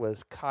winner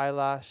was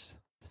Kailash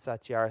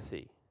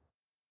Satyarthi,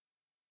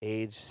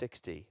 age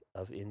 60,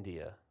 of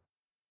India.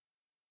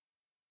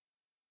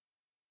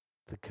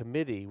 The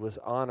committee was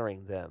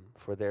honoring them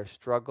for their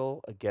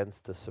struggle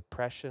against the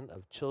suppression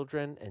of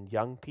children and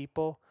young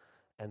people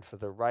and for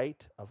the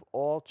right of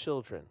all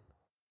children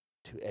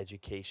to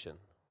education.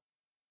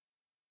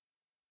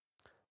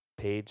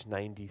 Page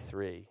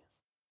 93.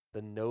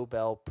 The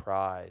Nobel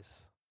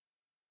Prize.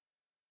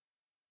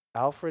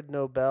 Alfred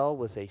Nobel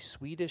was a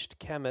Swedish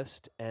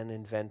chemist and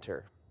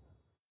inventor.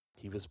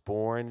 He was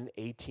born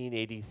in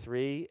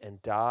 1883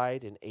 and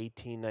died in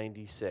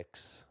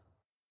 1896.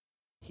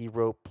 He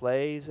wrote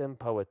plays and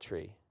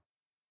poetry.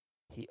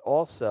 He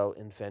also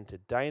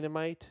invented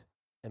dynamite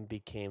and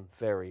became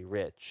very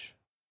rich.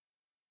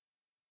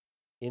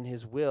 In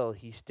his will,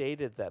 he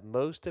stated that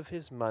most of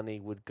his money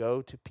would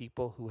go to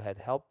people who had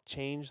helped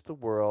change the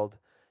world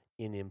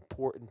in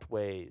important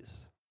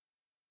ways.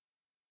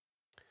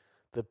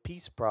 The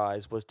Peace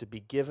Prize was to be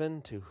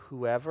given to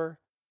whoever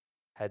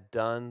had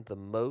done the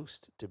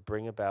most to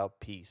bring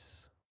about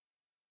peace.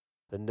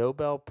 The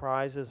Nobel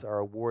Prizes are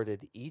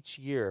awarded each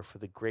year for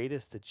the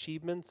greatest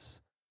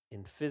achievements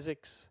in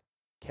physics,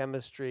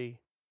 chemistry,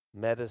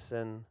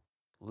 medicine,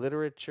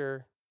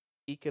 literature,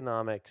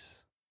 economics,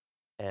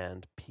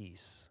 and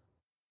peace.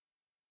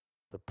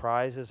 The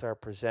prizes are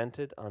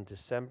presented on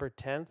December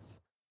 10th,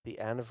 the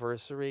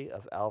anniversary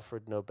of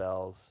Alfred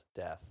Nobel's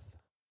death.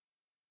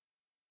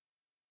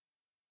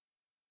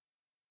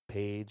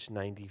 Page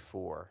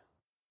 94.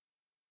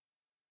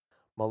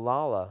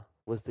 Malala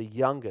was the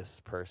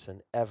youngest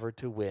person ever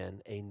to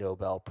win a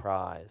Nobel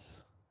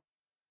Prize.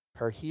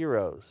 Her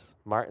heroes,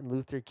 Martin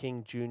Luther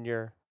King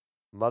Jr.,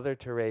 Mother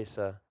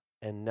Teresa,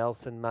 and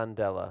Nelson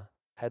Mandela,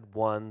 had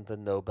won the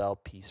Nobel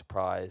Peace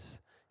Prize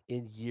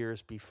in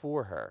years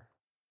before her.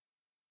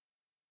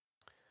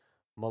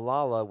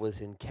 Malala was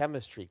in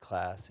chemistry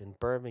class in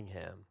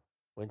Birmingham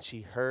when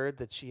she heard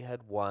that she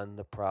had won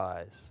the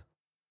prize.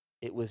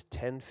 It was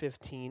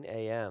 10:15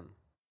 a.m.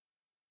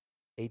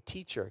 A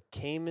teacher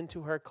came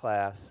into her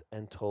class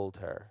and told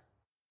her.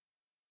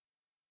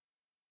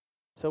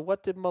 So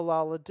what did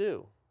Malala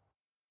do?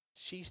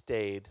 She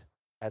stayed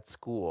at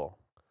school.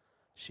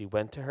 She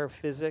went to her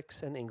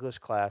physics and English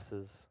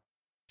classes.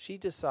 She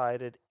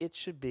decided it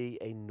should be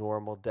a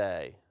normal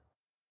day.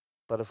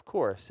 But of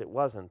course, it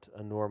wasn't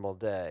a normal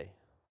day.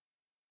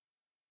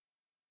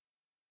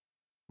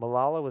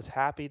 Malala was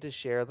happy to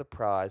share the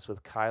prize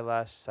with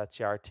Kailash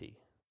Satyarthi.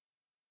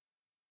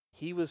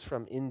 He was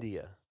from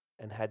India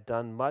and had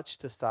done much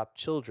to stop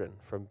children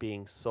from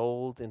being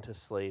sold into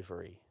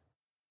slavery.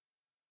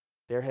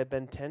 There had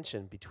been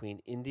tension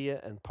between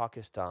India and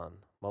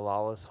Pakistan,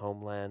 Malala's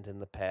homeland, in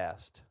the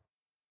past.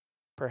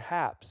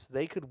 Perhaps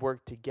they could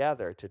work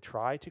together to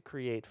try to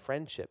create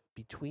friendship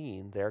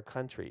between their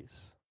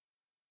countries.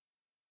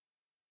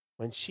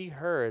 When she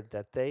heard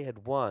that they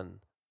had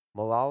won,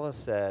 Malala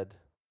said,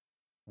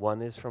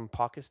 "One is from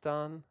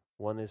Pakistan,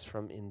 one is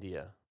from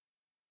India.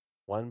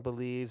 One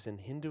believes in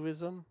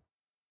Hinduism,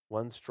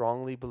 one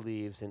strongly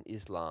believes in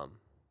Islam.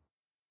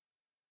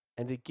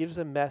 And it gives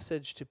a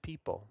message to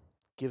people,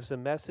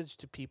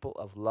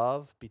 of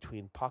love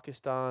between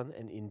Pakistan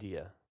and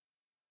India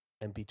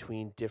and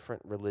between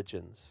different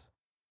religions.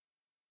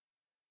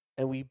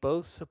 And we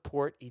both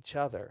support each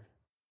other.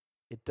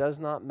 It does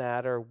not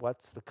matter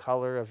what's the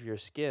color of your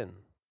skin,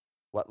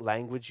 what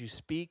language you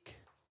speak,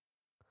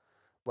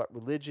 what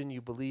religion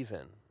you believe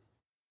in.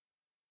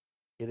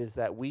 It is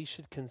that we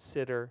should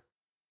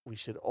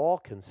all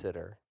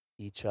consider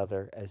each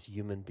other as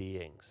human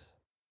beings.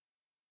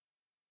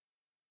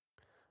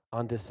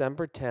 On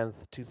December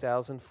 10th,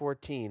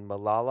 2014,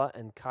 Malala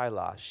and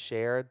Kailash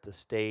shared the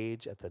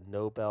stage at the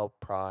Nobel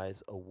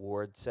Prize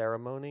award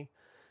ceremony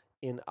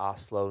in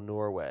Oslo,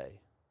 Norway.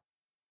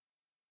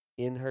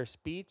 In her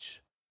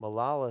speech,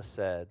 Malala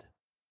said,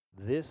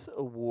 "This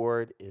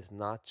award is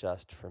not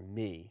just for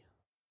me.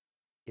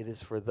 It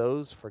is for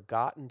those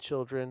forgotten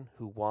children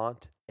who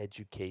want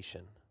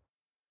education.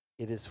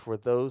 It is for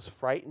those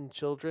frightened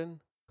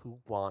children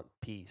who want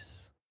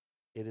peace.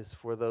 It is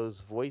for those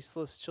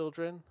voiceless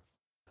children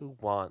who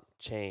want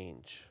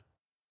change."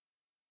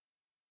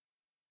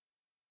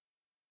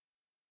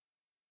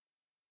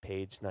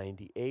 Page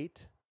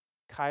 98,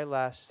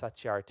 Kailash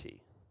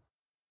Satyarthi.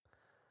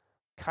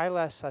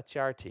 Kailash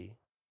Satyarthi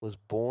was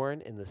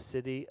born in the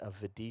city of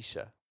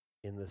Vidisha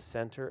in the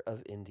center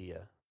of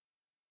India.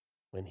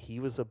 When he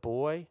was a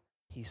boy,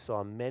 he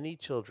saw many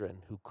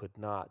children who could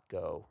not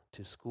go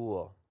to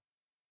school.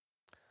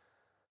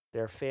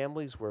 Their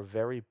families were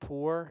very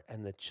poor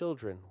and the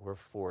children were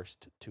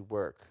forced to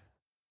work.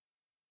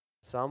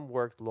 Some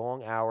worked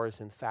long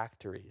hours in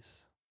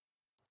factories.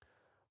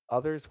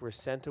 Others were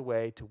sent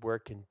away to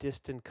work in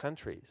distant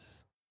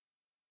countries.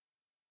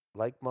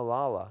 Like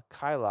Malala,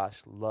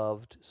 Kailash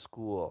loved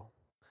school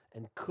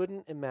and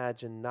couldn't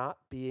imagine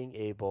not being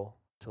able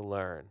to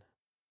learn.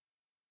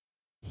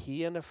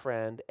 He and a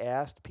friend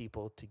asked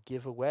people to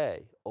give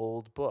away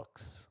old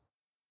books.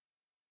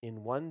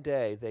 In one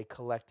day, they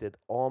collected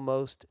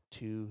almost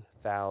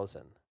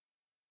 2,000.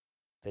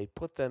 They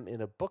put them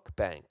in a book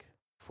bank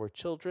for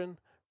children,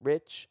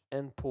 rich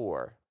and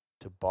poor,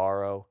 to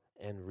borrow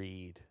and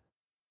read.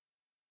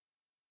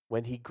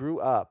 When he grew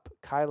up,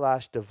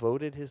 Kailash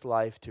devoted his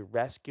life to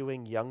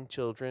rescuing young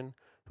children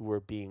who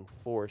were being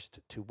forced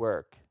to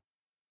work.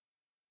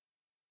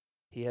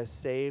 He has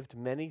saved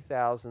many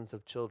thousands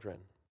of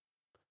children.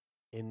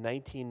 In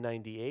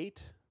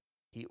 1998,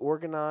 he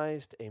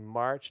organized a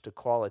march to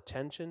call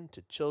attention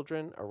to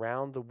children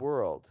around the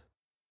world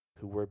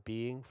who were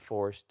being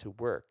forced to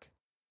work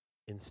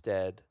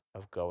instead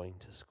of going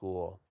to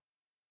school.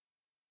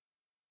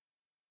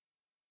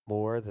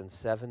 More than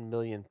 7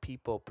 million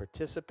people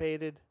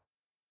participated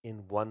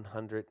in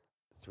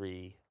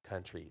 103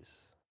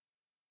 countries.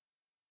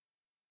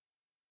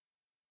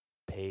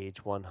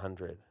 Page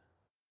 100.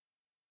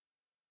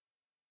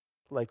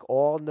 Like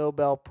all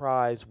Nobel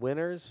Prize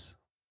winners,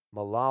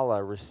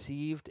 Malala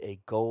received a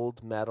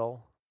gold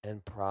medal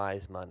and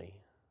prize money.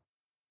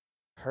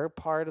 Her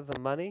part of the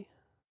money,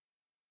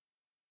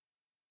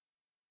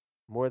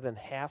 more than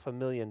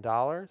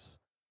 $500,000,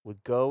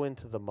 would go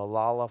into the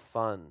Malala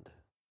Fund,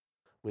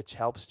 which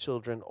helps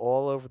children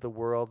all over the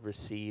world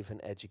receive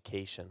an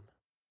education.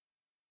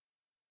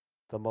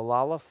 The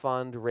Malala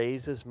Fund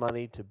raises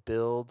money to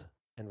build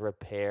and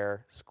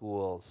repair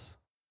schools.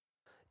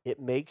 It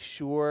makes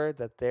sure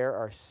that there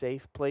are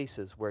safe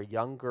places where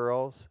young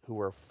girls who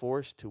are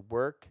forced to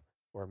work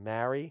or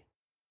marry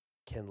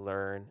can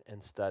learn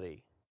and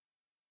study.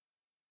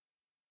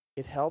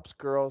 It helps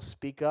girls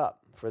speak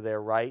up for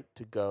their right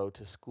to go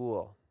to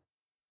school.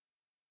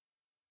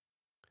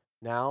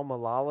 Now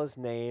Malala's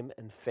name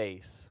and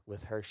face,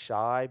 with her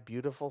shy,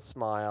 beautiful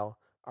smile,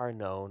 are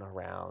known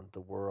around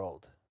the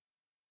world.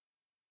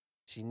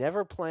 She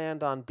never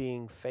planned on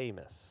being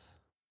famous.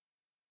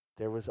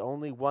 There was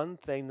only one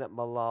thing that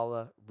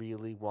Malala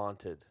really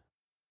wanted.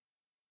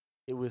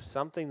 It was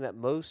something that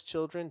most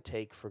children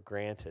take for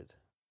granted.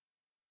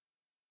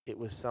 It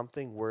was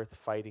something worth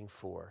fighting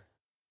for,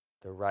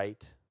 the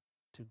right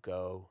to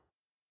go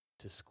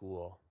to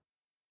school.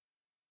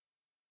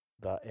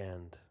 The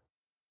end.